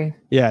agree.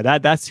 yeah,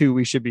 that's who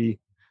we should be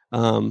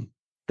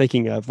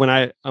thinking of. When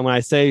I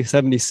say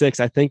 76,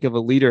 I think of a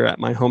leader at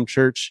my home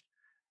church.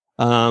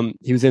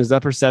 He was in his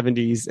upper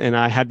 70s, and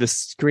I had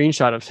this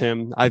screenshot of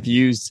him I've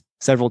used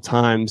several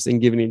times in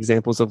giving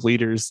examples of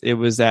leaders. It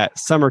was at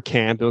summer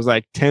camp. It was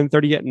like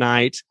 10:30 at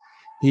night.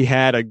 He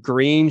had a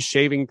green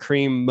shaving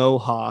cream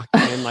mohawk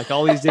and like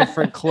all these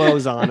different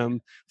clothes on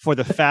him for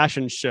the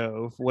fashion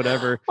show,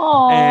 whatever.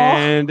 Aww.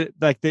 And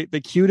like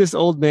the cutest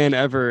old man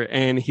ever.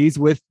 And he's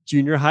with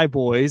junior high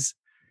boys.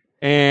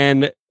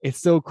 And it's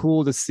so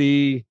cool to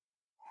see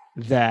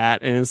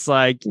that. And it's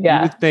like, you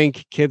would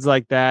think kids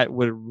like that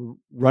would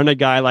run a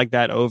guy like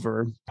that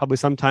over. Probably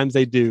sometimes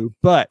they do.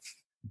 But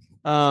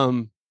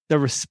the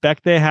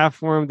respect they have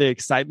for him, the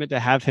excitement to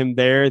have him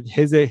there,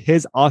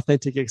 his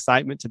authentic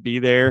excitement to be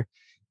there.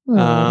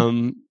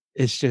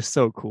 It's just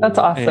so cool. That's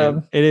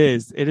awesome. And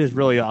it is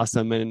really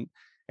awesome.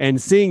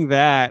 And seeing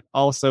that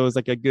also is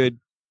like a good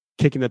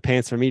kick in the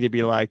pants for me to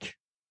be like,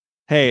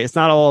 hey, it's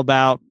not all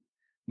about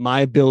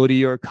my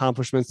ability or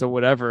accomplishments or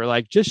whatever.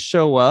 Like, just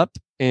show up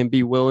and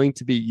be willing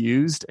to be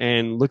used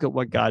and look at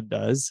what God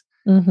does.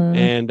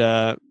 And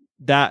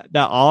that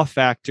awe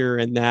factor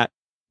and that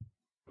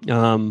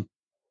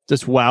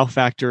just wow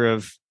factor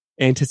of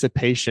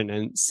anticipation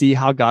and see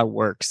how God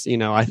works.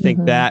 I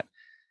think that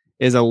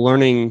is a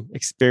learning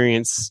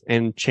experience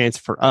and chance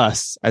for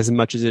us as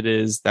much as it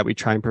is that we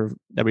try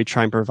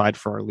and provide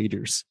for our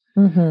leaders.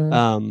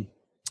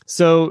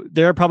 So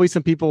there are probably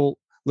some people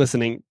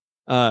listening,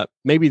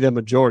 maybe the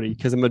majority,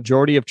 because the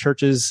majority of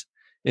churches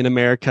in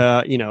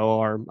America,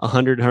 are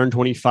 100,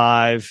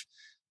 125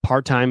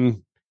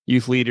 part-time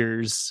youth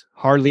leaders,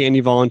 hardly any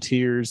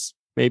volunteers,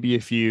 maybe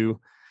a few.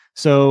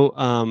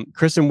 So,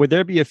 Kristen, would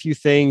there be a few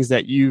things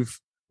that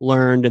you've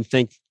learned and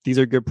think these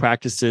are good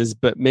practices,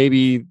 but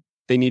maybe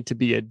they need to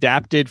be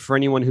adapted for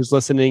anyone who's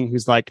listening,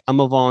 who's like, I'm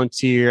a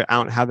volunteer, I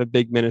don't have a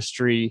big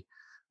ministry,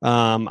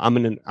 I'm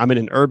in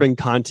an urban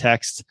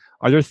context.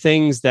 Are there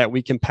things that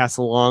we can pass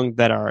along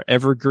that are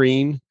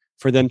evergreen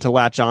for them to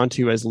latch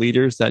onto as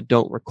leaders that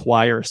don't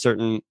require a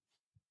certain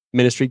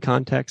ministry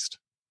context?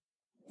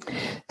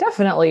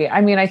 Definitely. I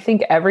mean, I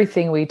think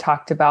everything we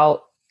talked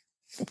about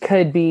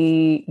could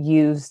be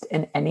used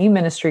in any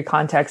ministry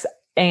context.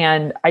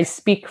 And I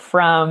speak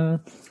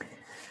from,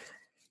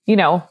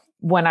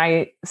 when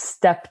I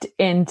stepped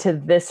into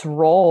this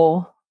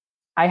role,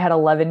 I had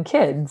 11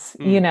 kids,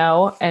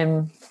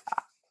 and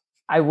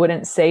I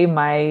wouldn't say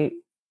my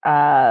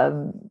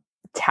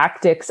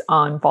tactics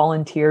on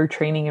volunteer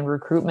training and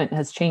recruitment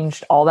has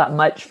changed all that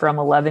much from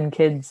 11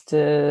 kids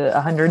to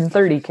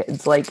 130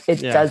 kids. Like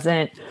it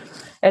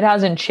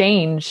hasn't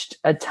changed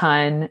a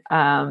ton.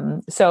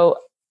 So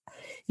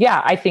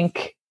yeah, I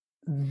think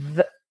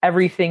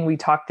everything we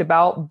talked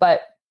about,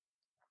 but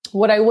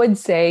what I would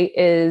say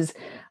is,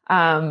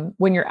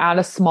 when you're at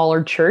a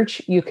smaller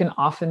church, you can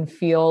often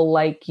feel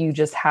like you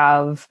just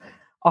have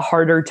a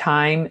harder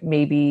time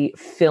maybe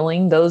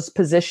filling those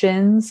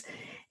positions.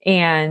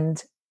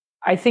 And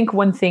I think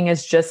one thing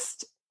is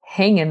just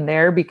hang in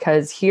there,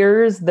 because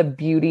here's the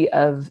beauty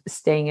of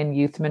staying in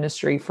youth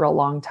ministry for a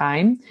long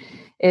time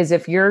is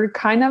if you're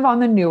kind of on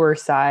the newer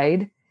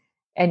side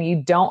and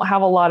you don't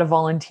have a lot of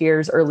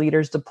volunteers or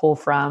leaders to pull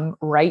from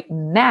right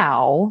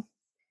now,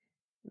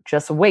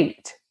 just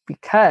wait,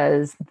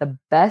 because the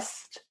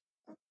best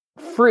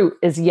fruit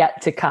is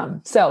yet to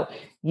come. So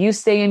you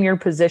stay in your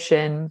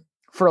position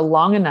for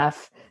long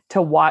enough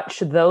to watch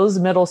those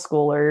middle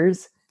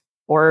schoolers,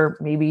 or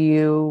maybe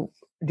you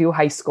do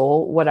high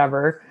school,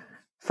 whatever,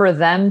 for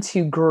them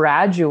to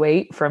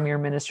graduate from your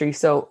ministry.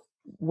 So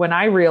when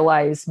I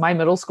realized my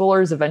middle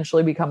schoolers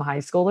eventually become high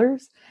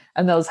schoolers,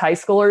 and those high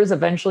schoolers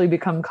eventually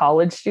become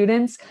college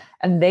students,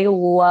 and they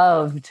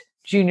loved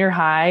junior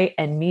high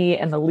and me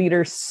and the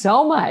leaders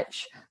so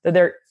much that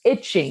they're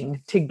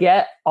itching to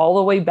get all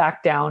the way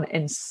back down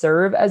and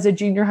serve as a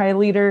junior high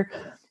leader,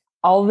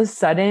 all of a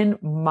sudden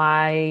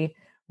my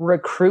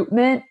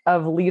recruitment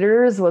of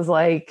leaders was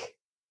like,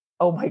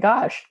 oh my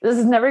gosh, this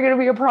is never going to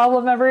be a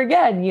problem ever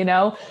again,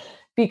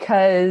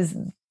 because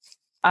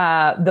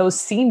those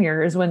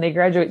seniors, when they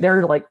graduate,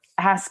 they're like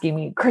asking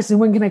me, Kristen,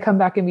 when can I come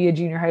back and be a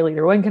junior high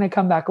leader? When can I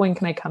come back? When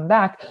can I come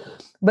back?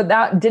 But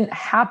that didn't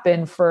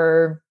happen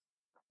for,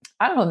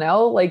 I don't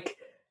know, like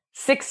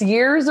 6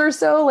 years or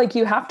so. Like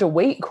you have to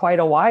wait quite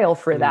a while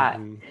for that.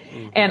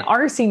 And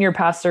our senior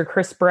pastor,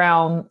 Chris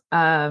Brown,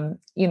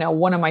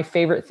 one of my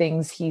favorite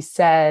things he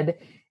said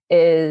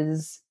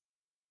is,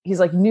 he's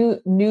like, new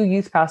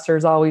youth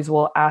pastors always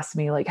will ask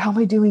me like, how am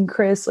I doing,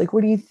 Chris? Like,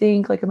 what do you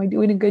think? Like, am I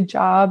doing a good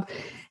job?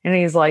 And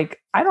he's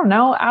like, I don't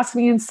know. Ask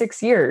me in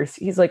 6 years.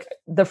 He's like,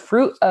 the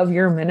fruit of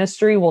your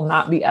ministry will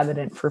not be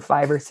evident for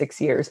 5 or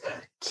 6 years.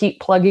 Keep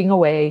plugging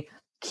away,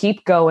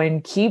 keep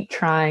going, keep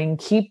trying,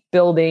 keep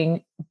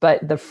building.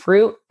 But the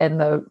fruit and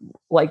the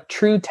like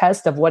true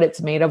test of what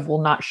it's made of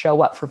will not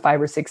show up for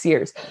 5 or 6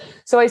 years.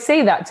 So I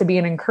say that to be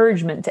an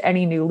encouragement to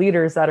any new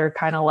leaders that are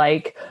kind of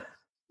like,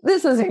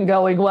 this isn't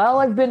going well.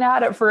 I've been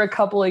at it for a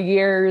couple of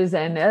years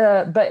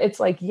but it's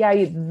like, yeah,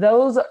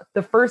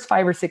 the first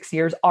 5 or 6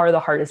 years are the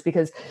hardest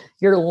because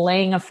you're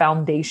laying a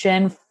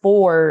foundation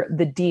for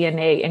the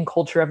DNA and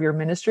culture of your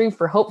ministry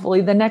for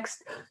hopefully the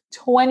next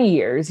 20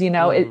 years,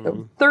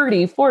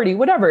 30, 40,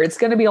 whatever. It's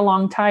going to be a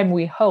long time,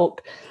 we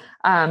hope.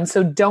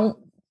 So don't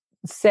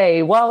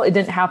say, well, it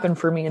didn't happen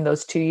for me in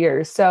those 2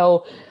 years.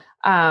 So,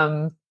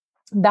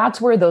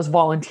 that's where those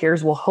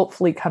volunteers will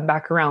hopefully come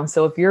back around.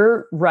 So if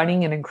you're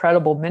running an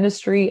incredible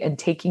ministry and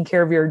taking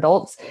care of your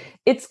adults,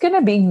 it's going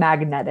to be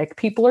magnetic.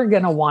 People are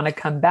going to want to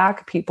come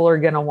back. People are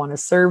going to want to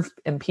serve,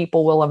 and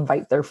people will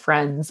invite their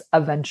friends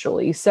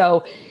eventually.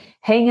 So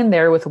hang in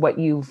there with what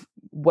you've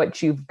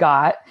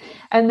got.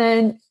 And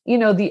then,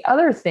 the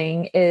other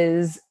thing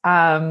is,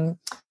 I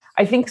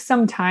think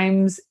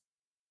sometimes,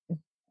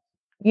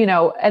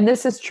 and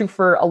this is true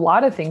for a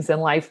lot of things in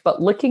life, but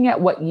looking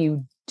at what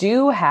you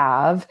do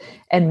have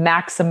and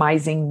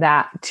maximizing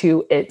that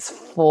to its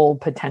full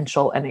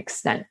potential and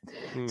extent.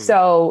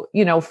 So,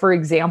 for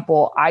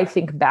example, I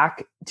think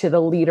back to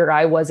the leader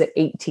I was at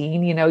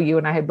 18, you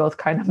and I had both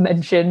kind of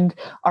mentioned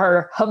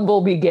our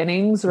humble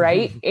beginnings,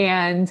 right?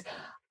 And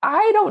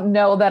I don't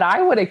know that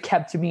I would have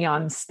kept me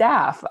on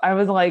staff. I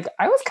was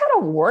kind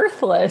of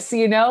worthless,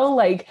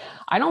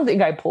 I don't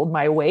think I pulled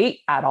my weight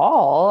at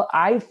all.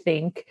 I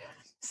think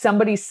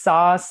somebody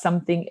saw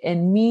something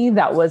in me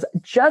that was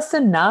just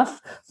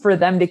enough for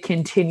them to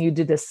continue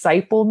to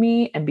disciple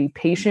me and be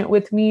patient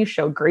with me,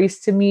 show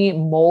grace to me,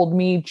 mold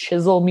me,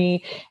 chisel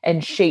me,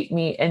 and shape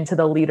me into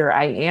the leader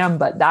I am.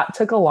 But that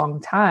took a long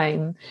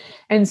time.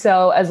 And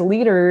so as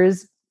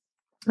leaders,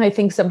 I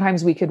think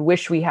sometimes we could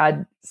wish we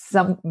had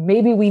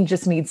maybe we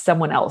just need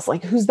someone else.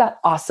 Like, who's that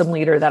awesome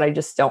leader that I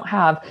just don't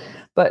have?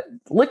 But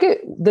look at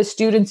the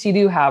students you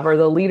do have, or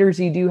the leaders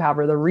you do have,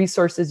 or the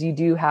resources you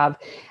do have.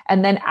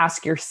 And then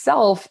ask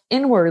yourself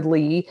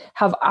inwardly,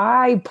 have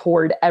I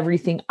poured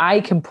everything I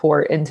can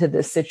pour into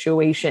this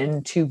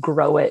situation to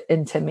grow it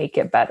and to make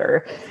it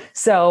better?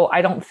 So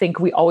I don't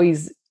think we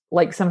always,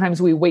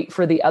 sometimes we wait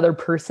for the other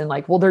person,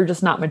 well, they're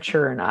just not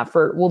mature enough,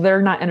 or, well,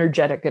 they're not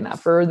energetic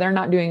enough, or they're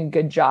not doing a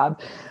good job.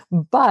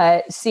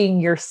 But seeing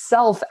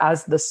yourself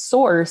as the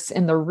source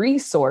and the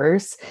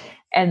resource,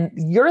 and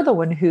you're the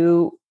one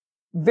who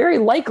very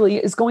likely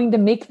is going to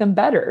make them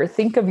better.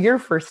 Think of your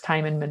first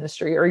time in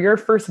ministry, or your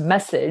first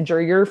message,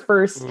 or your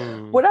first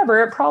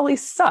whatever. It probably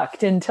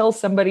sucked until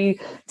somebody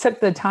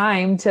took the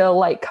time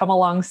to come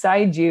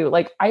alongside you.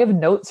 I have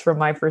notes from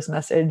my first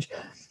message,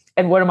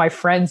 and one of my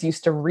friends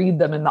used to read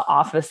them in the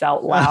office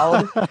out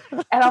loud.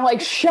 And I'm like,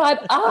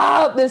 shut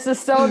up. This is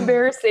so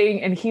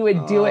embarrassing. And he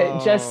would do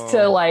it just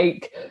to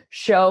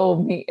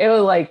show me. It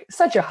was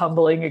such a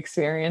humbling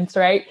experience,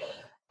 right?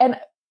 And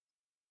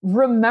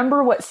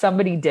remember what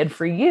somebody did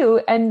for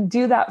you and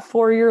do that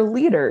for your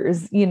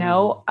leaders. You're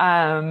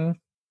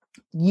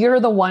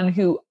the one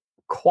who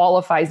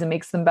qualifies and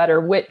makes them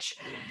better,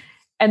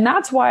 and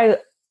that's why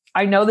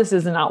I know this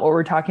is not what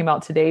we're talking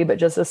about today, but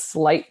just a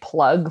slight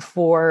plug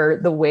for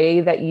the way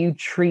that you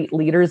treat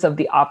leaders of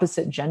the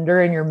opposite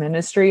gender in your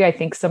ministry. I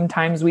think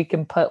sometimes we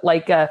can put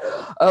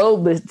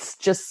it's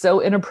just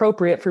so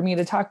inappropriate for me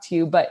to talk to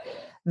you. But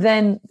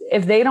then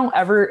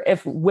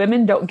if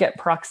women don't get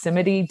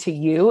proximity to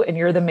you and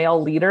you're the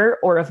male leader,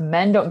 or if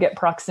men don't get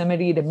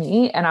proximity to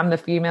me and I'm the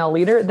female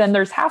leader, then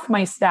there's half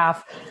my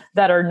staff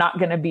that are not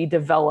going to be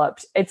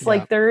developed. It's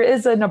there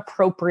is an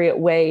appropriate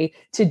way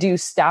to do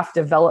staff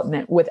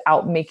development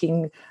without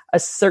making a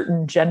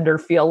certain gender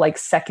feel like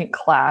second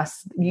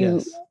class.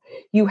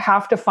 You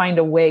have to find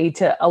a way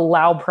to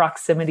allow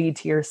proximity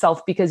to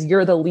yourself, because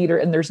you're the leader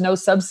and there's no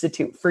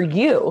substitute for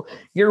you.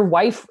 Your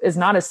wife is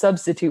not a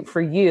substitute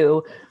for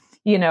you,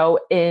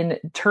 in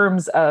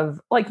terms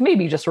of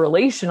maybe just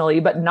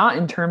relationally, but not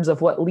in terms of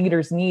what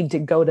leaders need to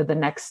go to the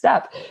next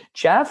step.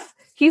 Jeff,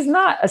 he's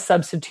not a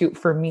substitute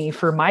for me,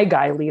 for my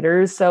guy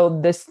leaders. So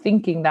this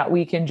thinking that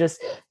we can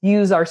just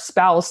use our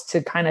spouse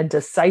to kind of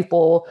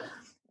disciple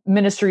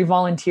ministry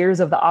volunteers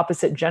of the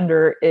opposite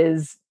gender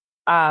is,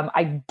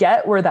 I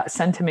get where that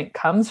sentiment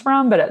comes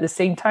from, but at the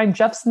same time,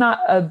 Jeff's not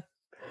a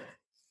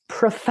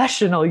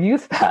professional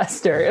youth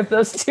pastor. If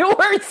those two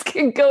words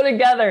can go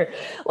together,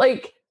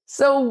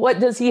 so what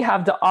does he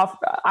have to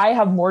offer? I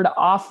have more to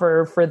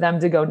offer for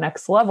them to go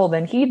next level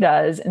than he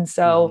does. And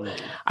so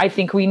I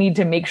think we need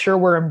to make sure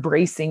we're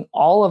embracing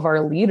all of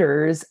our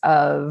leaders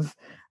of,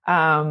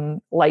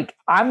 I'm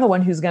the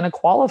one who's going to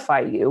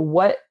qualify you.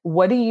 What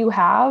do you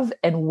have,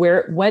 and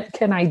what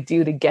can I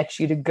do to get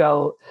you to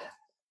go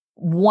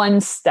one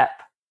step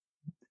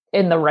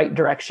in the right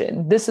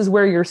direction? This is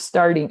where you're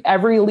starting.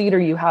 Every leader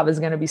you have is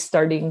going to be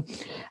starting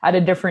at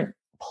a different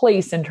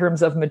place in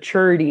terms of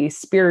maturity,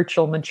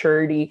 spiritual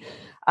maturity,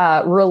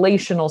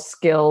 relational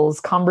skills,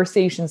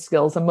 conversation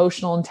skills,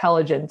 emotional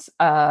intelligence,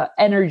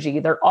 energy.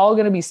 They're all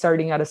going to be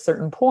starting at a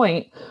certain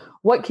point.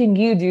 What can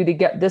you do to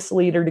get this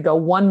leader to go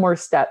one more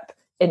step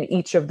in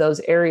each of those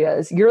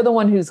areas? You're the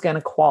one who's going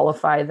to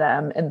qualify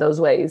them in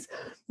those ways.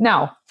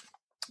 Now,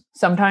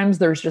 sometimes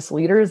there's just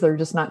leaders, they're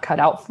just not cut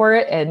out for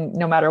it. And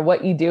no matter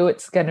what you do,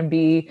 it's going to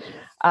be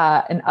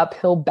an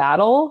uphill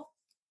battle.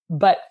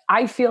 But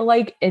I feel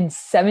like in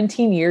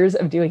 17 years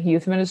of doing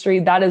youth ministry,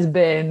 that has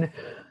been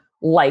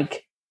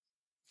like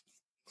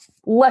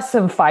less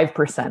than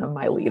 5% of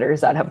my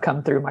leaders that have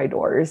come through my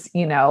doors.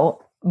 You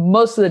know,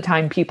 most of the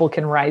time people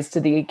can rise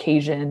to the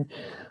occasion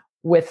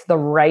with the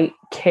right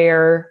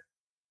care,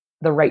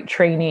 the right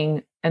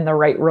training, and the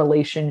right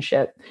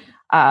relationship.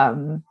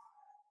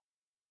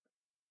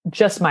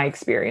 Just my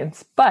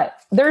experience. But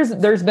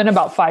there's been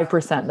about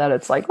 5% that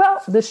it's like,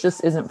 well, this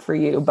just isn't for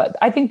you. But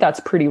I think that's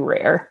pretty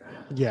rare.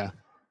 Yeah.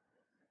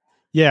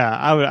 Yeah,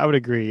 I would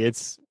agree.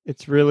 It's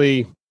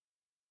really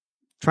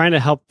trying to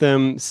help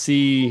them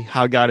see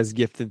how God has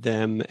gifted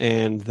them,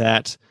 and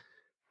that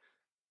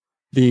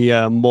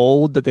the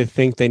mold that they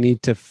think they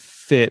need to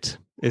fit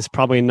is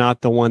probably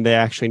not the one they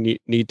actually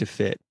need to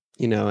fit,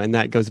 you know, and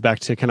that goes back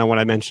to kind of what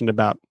I mentioned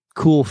about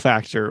cool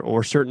factor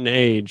or certain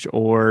age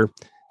or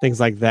things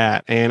like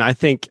that. And I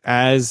think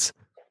as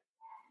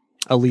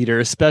a leader,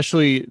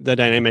 especially the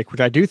dynamic,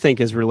 which I do think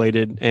is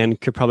related and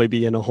could probably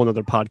be in a whole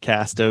nother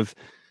podcast, of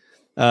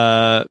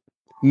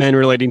men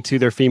relating to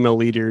their female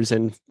leaders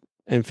and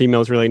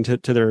females relating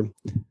to their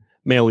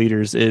male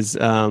leaders, is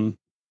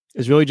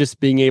really just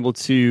being able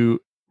to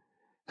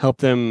help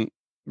them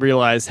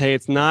realize, hey,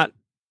 it's not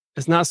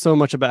so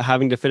much about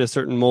having to fit a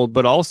certain mold,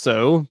 but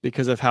also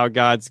because of how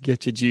God's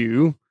gifted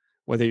you,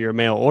 whether you're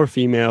male or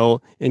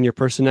female, in your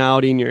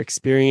personality and your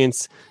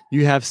experience,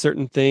 you have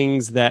certain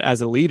things that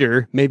as a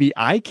leader, maybe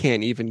I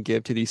can't even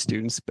give to these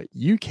students, but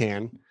you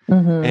can.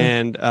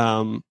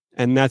 Mm-hmm.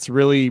 And that's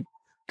really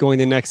going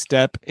the next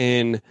step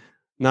in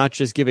not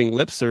just giving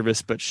lip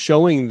service, but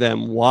showing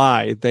them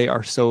why they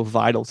are so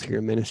vital to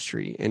your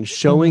ministry, and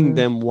showing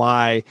them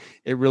why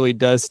it really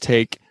does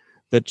take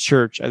the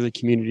church as a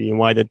community, and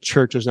why the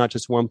church is not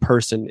just one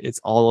person, it's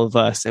all of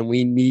us, and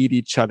we need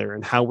each other,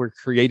 and how we're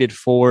created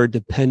for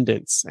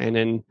dependence. And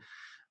in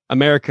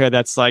America,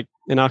 that's like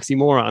an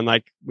oxymoron.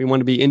 Like, we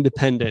want to be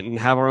independent and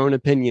have our own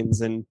opinions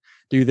and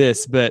do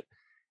this, but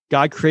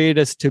God created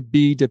us to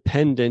be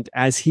dependent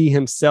as he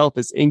himself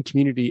is in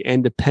community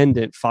and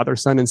dependent, Father,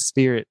 Son, and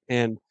Spirit.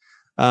 And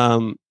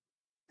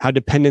how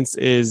dependence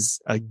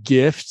is a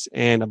gift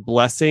and a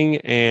blessing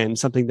and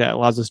something that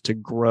allows us to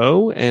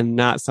grow, and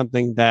not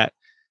something that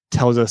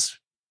tells us,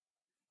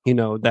 you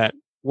know, that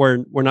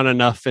we're not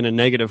enough in a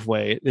negative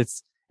way.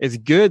 It's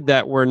good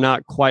that we're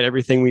not quite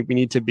everything we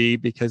need to be,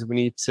 because we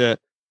need to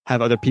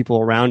have other people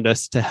around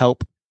us to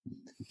help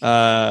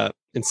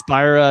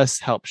inspire us,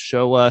 help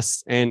show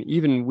us. And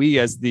even we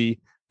as the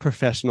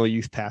professional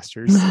youth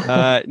pastors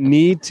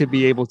need to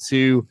be able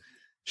to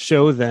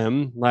show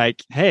them,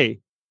 like,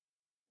 hey,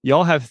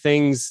 y'all have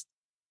things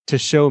to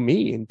show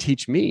me and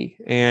teach me.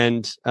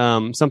 And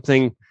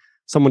something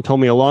someone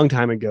told me a long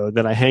time ago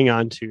that I hang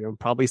on to and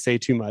probably say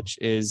too much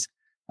is,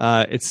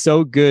 it's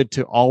so good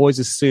to always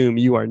assume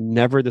you are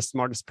never the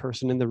smartest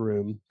person in the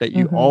room, that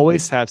you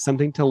always have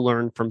something to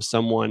learn from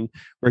someone,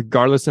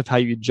 regardless of how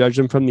you judge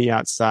them from the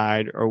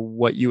outside or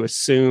what you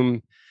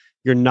assume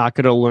you're not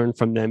going to learn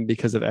from them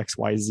because of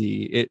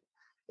XYZ.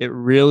 It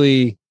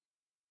really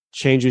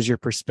changes your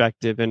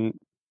perspective and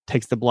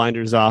takes the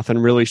blinders off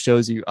and really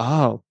shows you,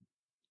 oh,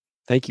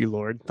 thank you,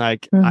 Lord.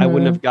 Like, I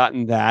wouldn't have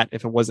gotten that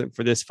if it wasn't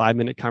for this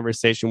 5-minute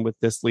conversation with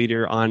this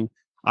leader on,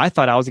 I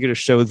thought I was going to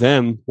show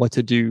them what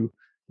to do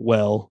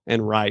well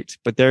and right,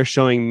 but they're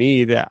showing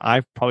me that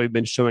I've probably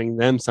been showing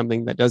them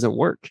something that doesn't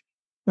work,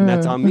 and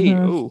that's on me.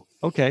 Ooh,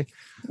 okay.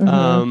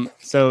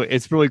 So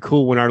it's really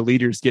cool when our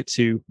leaders get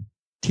to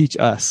teach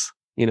us,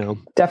 you know.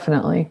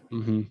 Definitely.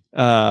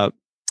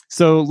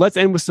 So let's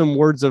end with some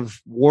words of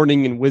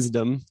warning and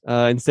wisdom.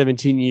 In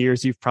 17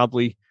 years, you've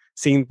probably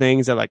seen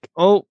things that, like,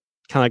 oh,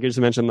 kind of like I just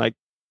mentioned, like,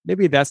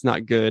 maybe that's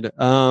not good.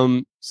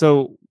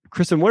 So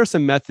Kristen, what are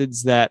some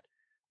methods that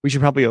we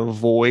should probably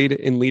avoid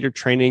in leader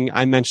training?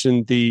 I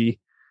mentioned the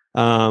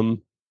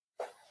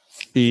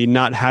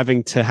not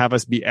having to have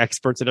us be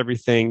experts at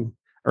everything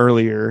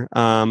earlier.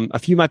 A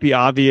few might be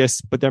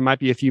obvious, but there might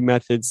be a few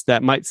methods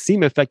that might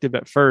seem effective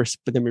at first,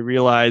 but then we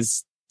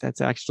realize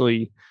that's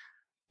actually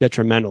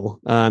detrimental.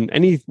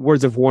 Any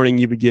words of warning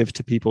you would give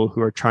to people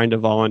who are trying to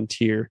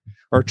volunteer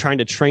or trying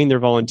to train their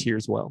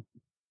volunteers well?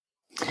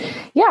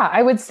 Yeah,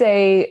 I would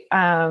say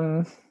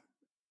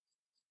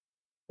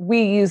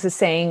we use a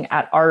saying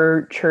at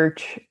our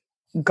church,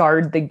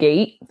 guard the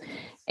gate.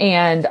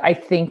 And I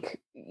think,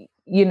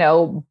 you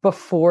know,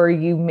 before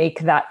you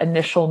make that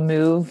initial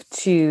move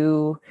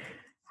to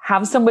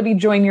have somebody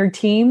join your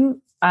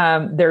team,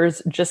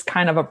 there's just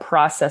kind of a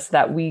process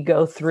that we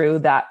go through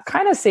that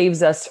kind of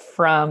saves us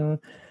from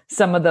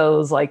some of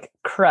those like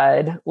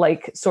crud,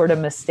 like sort of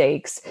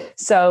mistakes.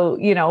 So,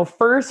 you know,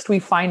 first we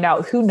find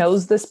out who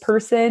knows this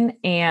person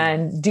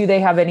and do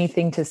they have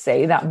anything to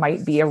say that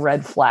might be a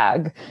red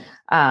flag.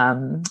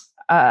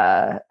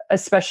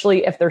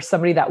 Especially if there's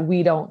somebody that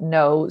we don't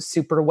know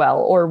super well,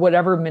 or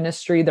whatever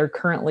ministry they're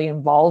currently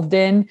involved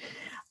in.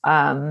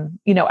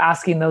 You know,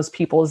 asking those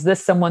people, is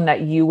this someone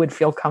that you would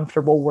feel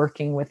comfortable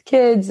working with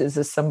kids? Is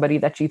this somebody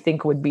that you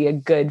think would be a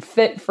good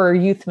fit for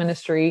youth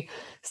ministry?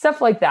 Stuff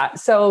like that.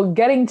 So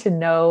getting to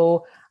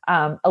know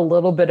a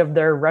little bit of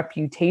their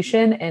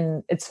reputation.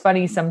 And it's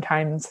funny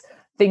sometimes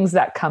things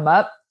that come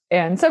up,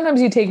 and sometimes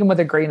you take them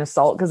with a grain of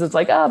salt because it's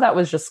like, oh, that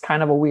was just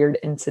kind of a weird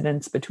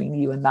incident between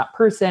you and that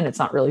person. It's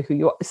not really who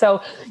you are. So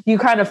you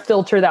kind of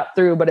filter that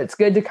through, but it's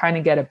good to kind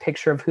of get a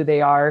picture of who they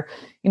are.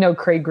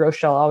 Craig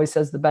Groeschel always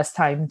says the best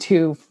time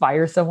to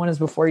fire someone is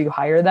before you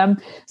hire them.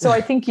 So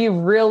I think you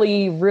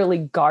really, really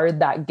guard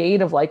that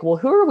gate of like, well,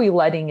 who are we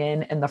letting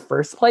in the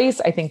first place?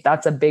 I think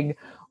that's a big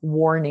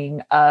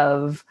warning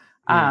of,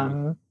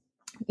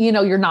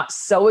 you're not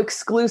so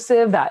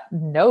exclusive that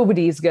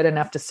nobody's good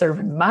enough to serve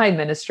in my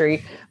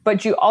ministry,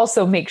 but you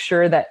also make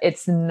sure that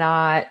it's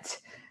not,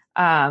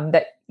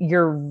 that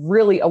you're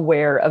really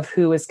aware of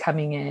who is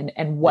coming in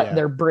and what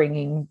they're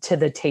bringing to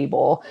the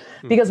table.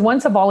 Because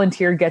once a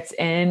volunteer gets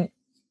in,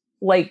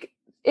 like,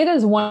 it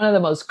is one of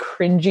the most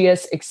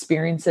cringiest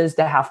experiences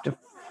to have to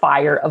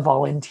fire a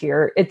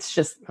volunteer. It's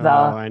just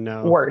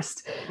the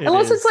worst.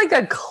 Unless it's like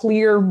a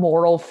clear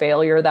moral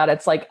failure that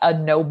it's like a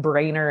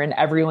no-brainer and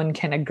everyone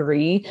can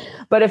agree.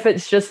 But if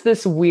it's just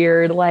this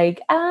weird,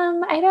 like,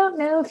 I don't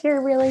know if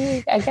you're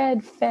really a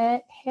good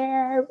fit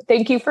here.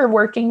 Thank you for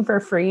working for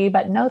free,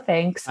 but no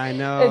thanks. I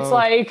know. It's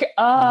like,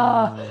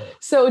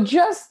 so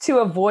just to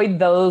avoid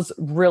those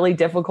really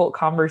difficult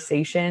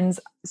conversations.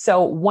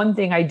 So one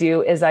thing I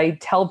do is I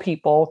tell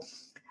people,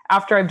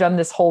 after I've done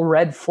this whole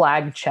red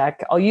flag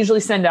check, I'll usually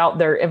send out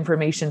their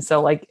information.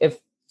 So like if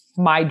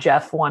my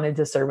Jeff wanted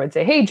to serve, I'd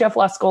say, hey, Jeff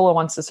Lascola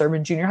wants to serve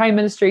in junior high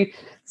ministry.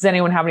 Does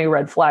anyone have any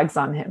red flags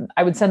on him?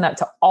 I would send that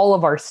to all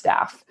of our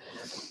staff.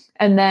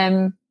 And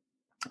then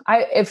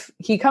if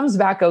he comes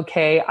back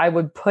okay, I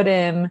would put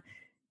him,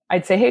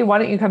 I'd say, hey, why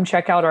don't you come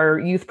check out our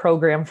youth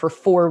program for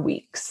 4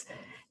 weeks?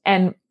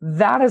 And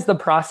that is the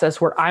process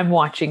where I'm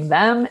watching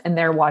them and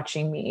they're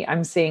watching me.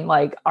 I'm seeing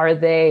like, do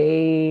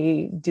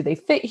they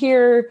fit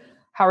here?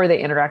 How are they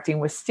interacting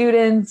with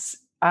students?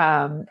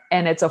 And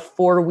it's a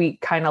 4-week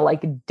kind of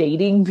like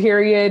dating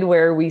period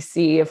where we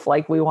see if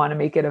like we want to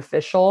make it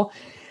official.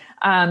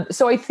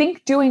 So I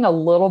think doing a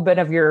little bit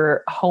of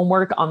your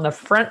homework on the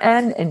front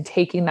end and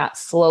taking that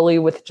slowly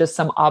with just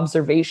some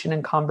observation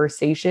and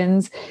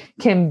conversations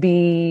can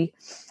be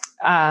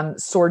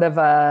sort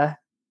of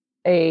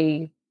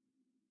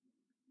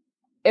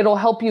it'll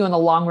help you in the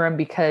long run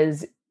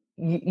because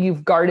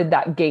you've guarded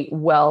that gate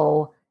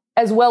well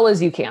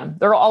as you can.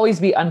 There'll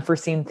always be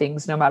unforeseen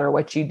things no matter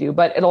what you do,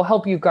 but it'll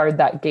help you guard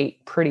that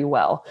gate pretty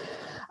well.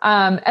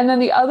 And then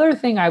the other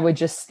thing I would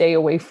just stay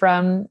away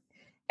from,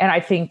 and I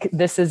think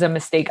this is a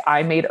mistake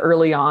I made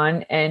early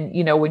on. And,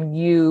 when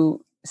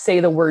you say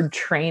the word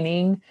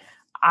training,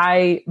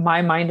 my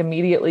mind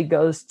immediately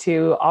goes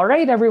to, all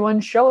right,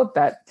 everyone show up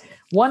at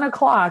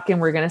 1:00 and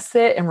we're going to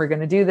sit and we're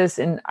going to do this.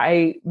 And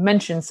I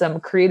mentioned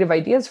some creative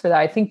ideas for that.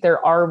 I think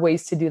there are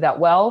ways to do that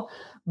well,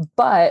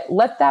 but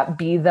let that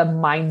be the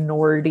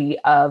minority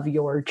of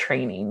your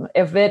training.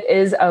 If it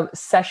is a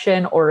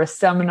session or a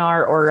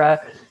seminar or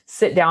a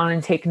sit down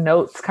and take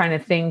notes kind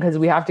of thing, because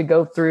we have to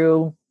go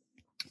through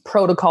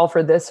protocol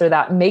for this or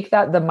that, make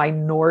that the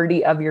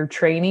minority of your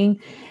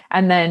training,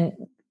 and then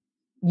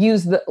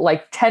use the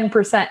like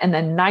 10%, and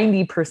then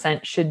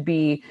 90% should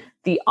be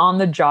the on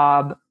the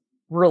job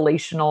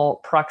relational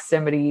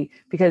proximity,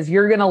 because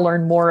you're going to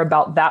learn more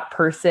about that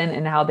person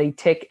and how they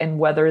tick and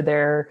whether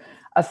they're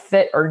a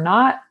fit or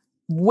not,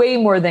 way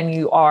more than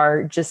you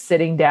are just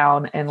sitting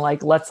down and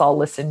like, let's all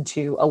listen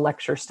to a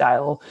lecture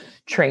style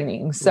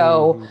training.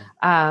 So,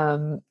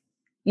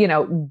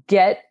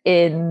 get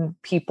in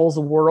people's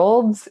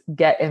worlds,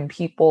 get in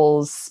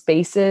people's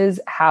spaces,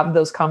 have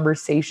those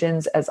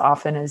conversations as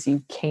often as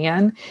you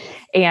can,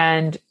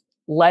 and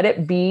let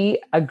it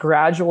be a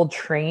gradual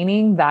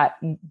training that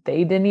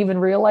they didn't even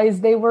realize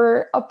they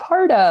were a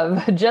part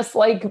of. Just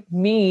like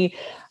me,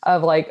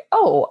 of like,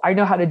 oh, I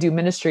know how to do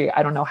ministry.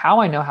 I don't know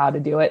how I know how to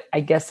do it. I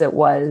guess I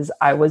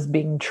was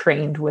being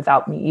trained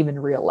without me even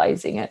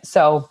realizing it.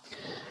 So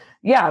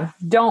yeah,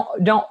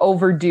 don't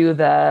overdo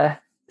the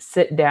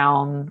sit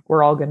down,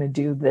 we're all going to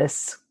do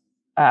this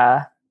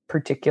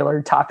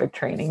particular topic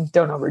training.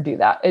 Don't overdo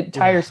that. It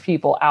tires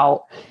people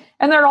out.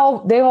 And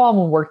they've all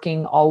been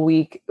working all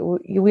week.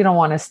 We don't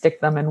want to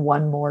stick them in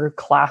one more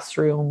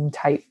classroom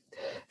type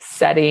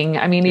setting.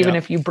 I mean, even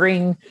if you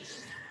bring,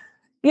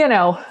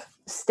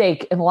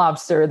 steak and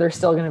lobster, they're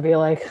still going to be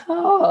like,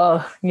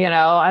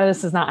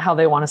 this is not how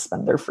they want to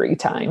spend their free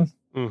time.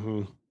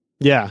 Mm-hmm.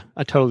 Yeah,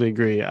 I totally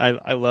agree.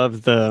 I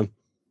love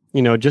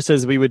just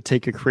as we would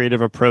take a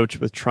creative approach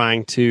with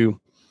trying to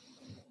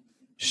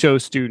show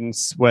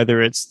students,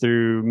 whether it's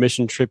through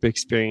mission trip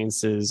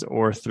experiences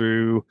or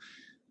through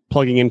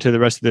plugging into the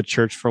rest of the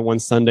church for one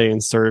Sunday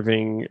and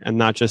serving, and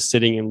not just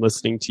sitting and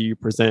listening to you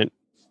present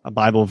a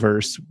Bible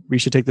verse, we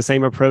should take the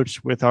same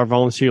approach with our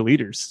volunteer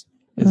leaders,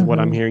 is what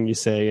I'm hearing you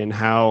say. And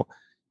how,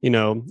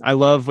 I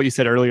love what you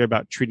said earlier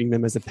about treating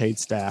them as a paid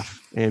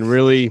staff and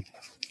really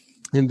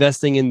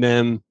investing in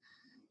them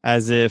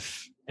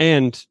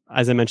and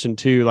as I mentioned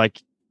too,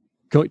 like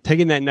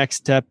taking that next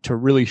step to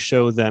really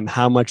show them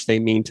how much they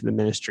mean to the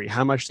ministry,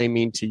 how much they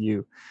mean to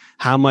you,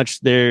 how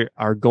much they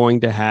are going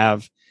to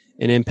have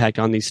an impact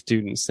on these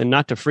students, and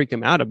not to freak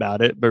them out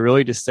about it, but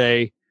really to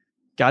say,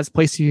 God's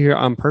placed you here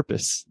on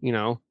purpose. You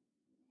know,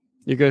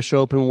 you're going to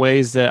show up in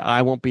ways that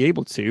I won't be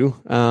able to.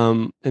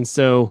 And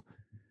so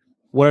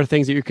what are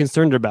things that you're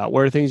concerned about?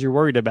 What are things you're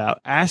worried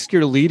about? Ask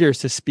your leaders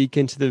to speak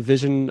into the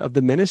vision of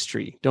the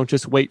ministry. Don't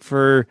just wait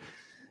for,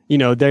 you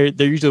know, they're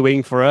usually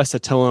waiting for us to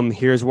tell them,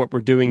 here's what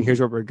we're doing, here's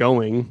where we're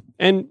going.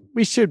 And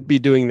we should be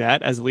doing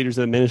that as leaders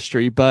of the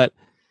ministry, but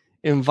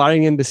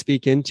inviting them to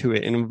speak into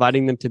it and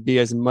inviting them to be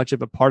as much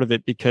of a part of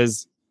it,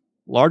 because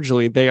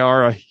largely they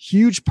are a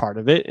huge part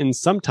of it. And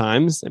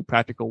sometimes in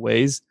practical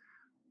ways,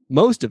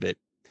 most of it.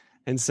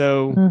 And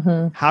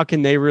so how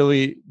can they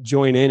really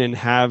join in and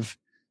have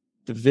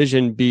the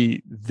vision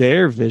be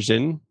their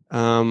vision,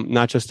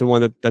 not just the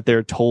one that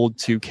they're told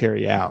to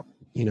carry out,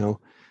 you know?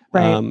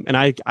 Right. And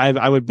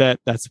I would bet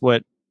that's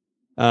what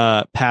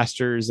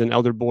pastors and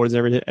elder boards,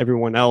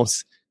 everyone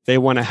else, they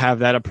want to have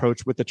that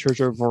approach with the church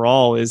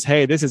overall is,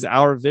 hey, this is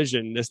our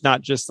vision. It's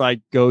not just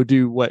like, go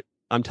do what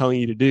I'm telling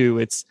you to do.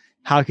 It's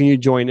how can you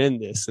join in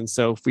this? And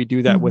so if we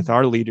do that with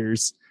our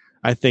leaders,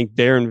 I think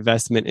their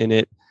investment in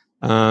it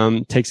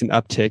takes an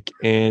uptick,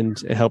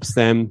 and it helps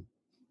them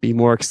be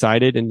more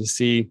excited and to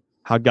see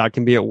how God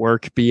can be at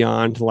work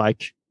beyond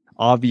like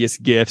obvious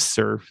gifts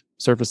or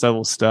surface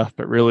level stuff,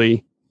 but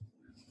really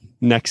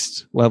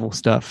next level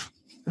stuff.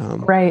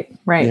 Right.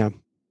 Yeah.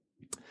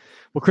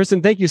 Well,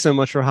 Kristen, thank you so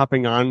much for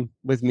hopping on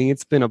with me.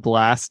 It's been a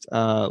blast.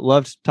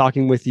 Loved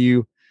talking with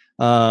you.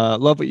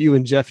 Love what you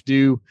and Jeff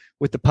do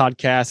with the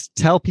podcast.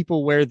 Tell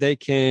people where they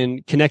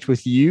can connect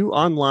with you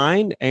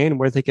online and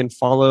where they can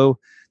follow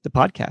the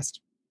podcast.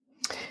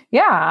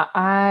 Yeah,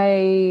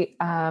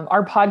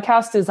 our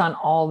podcast is on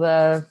all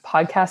the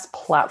podcast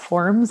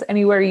platforms.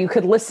 Anywhere you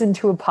could listen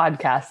to a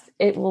podcast,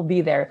 it will be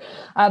there.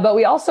 But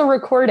we also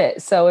record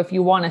it. So if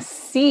you want to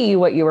see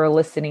what you are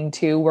listening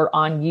to, we're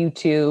on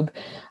YouTube.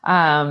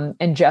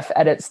 And Jeff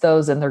edits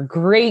those, and they're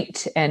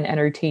great and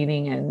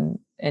entertaining,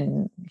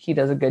 and he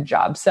does a good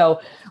job. So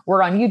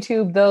we're on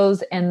YouTube,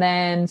 those, and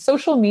then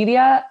social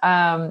media.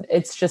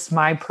 It's just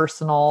my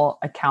personal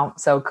account.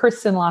 So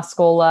Kristen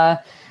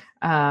Lascola,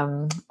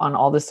 on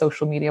all the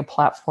social media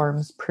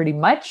platforms pretty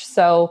much.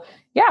 So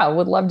yeah,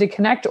 would love to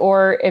connect.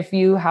 Or if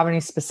you have any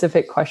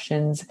specific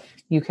questions,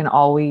 you can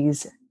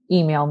always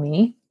email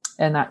me,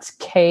 and that's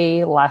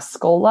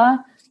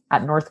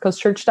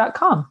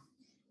klascola@northcoastchurch.com.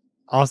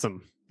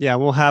 Awesome. Yeah,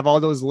 we'll have all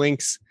those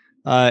links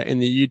in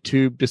the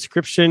YouTube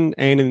description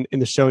and in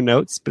the show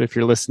notes. But if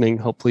you're listening,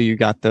 hopefully you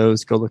got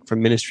those. Go look for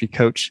Ministry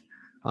Coach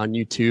on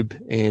YouTube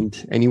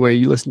and anywhere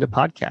you listen to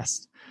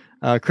podcasts.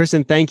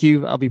 Kristen, thank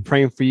you. I'll be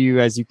praying for you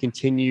as you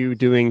continue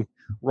doing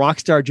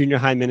Rockstar Junior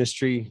High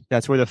ministry.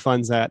 That's where the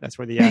fun's at. That's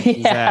where the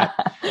action's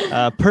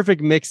at.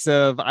 Perfect mix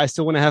of, I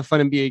still want to have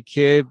fun and be a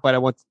kid, but I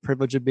want the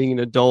privilege of being an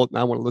adult, and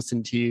I want to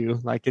listen to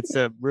you. Like, it's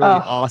a really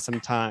awesome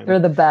time. You're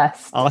the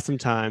best. Awesome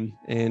time.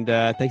 And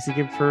thanks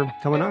again for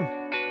coming on.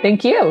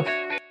 Thank you.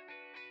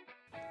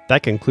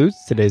 That concludes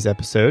today's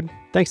episode.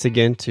 Thanks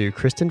again to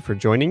Kristen for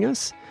joining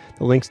us.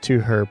 The links to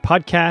her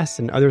podcast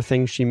and other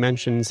things she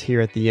mentions here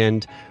at the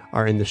end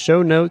are in the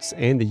show notes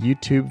and the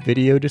YouTube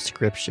video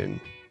description.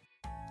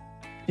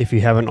 If you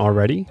haven't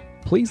already,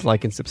 please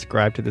like and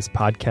subscribe to this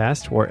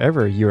podcast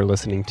wherever you are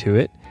listening to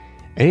it.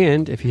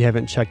 And if you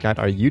haven't checked out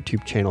our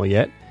YouTube channel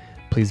yet,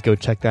 please go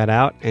check that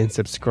out and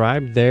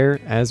subscribe there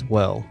as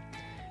well.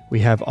 We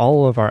have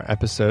all of our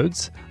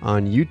episodes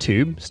on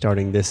YouTube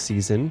starting this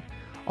season.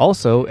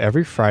 Also,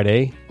 every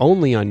Friday,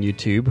 only on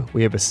YouTube,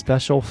 we have a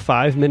special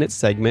 5-minute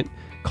segment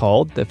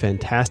called the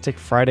Fantastic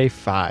Friday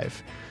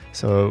 5.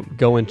 So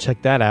go and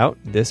check that out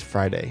this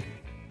Friday.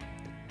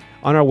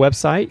 On our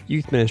website,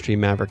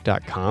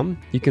 youthministrymaverick.com,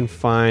 you can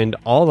find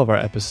all of our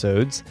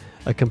episodes,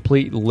 a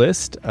complete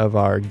list of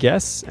our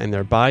guests and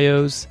their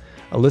bios,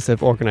 a list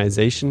of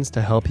organizations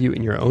to help you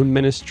in your own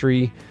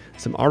ministry,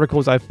 some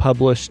articles I've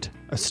published,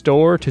 a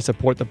store to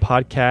support the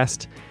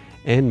podcast,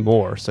 and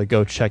more. So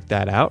go check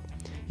that out.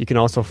 You can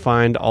also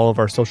find all of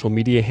our social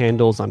media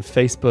handles on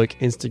Facebook,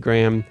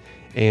 Instagram,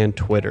 and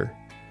Twitter.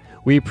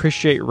 We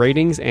appreciate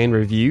ratings and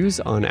reviews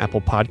on Apple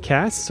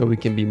Podcasts so we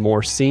can be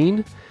more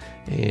seen.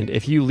 And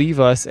if you leave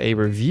us a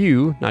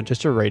review, not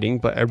just a rating,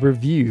 but a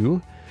review,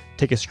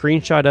 take a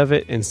screenshot of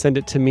it and send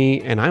it to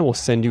me, and I will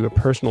send you a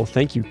personal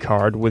thank you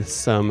card with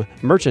some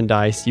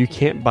merchandise you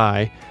can't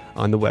buy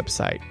on the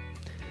website.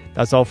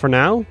 That's all for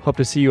now. Hope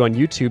to see you on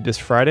YouTube this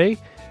Friday.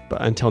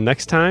 But until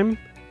next time,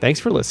 thanks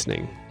for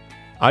listening.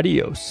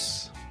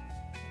 Adios.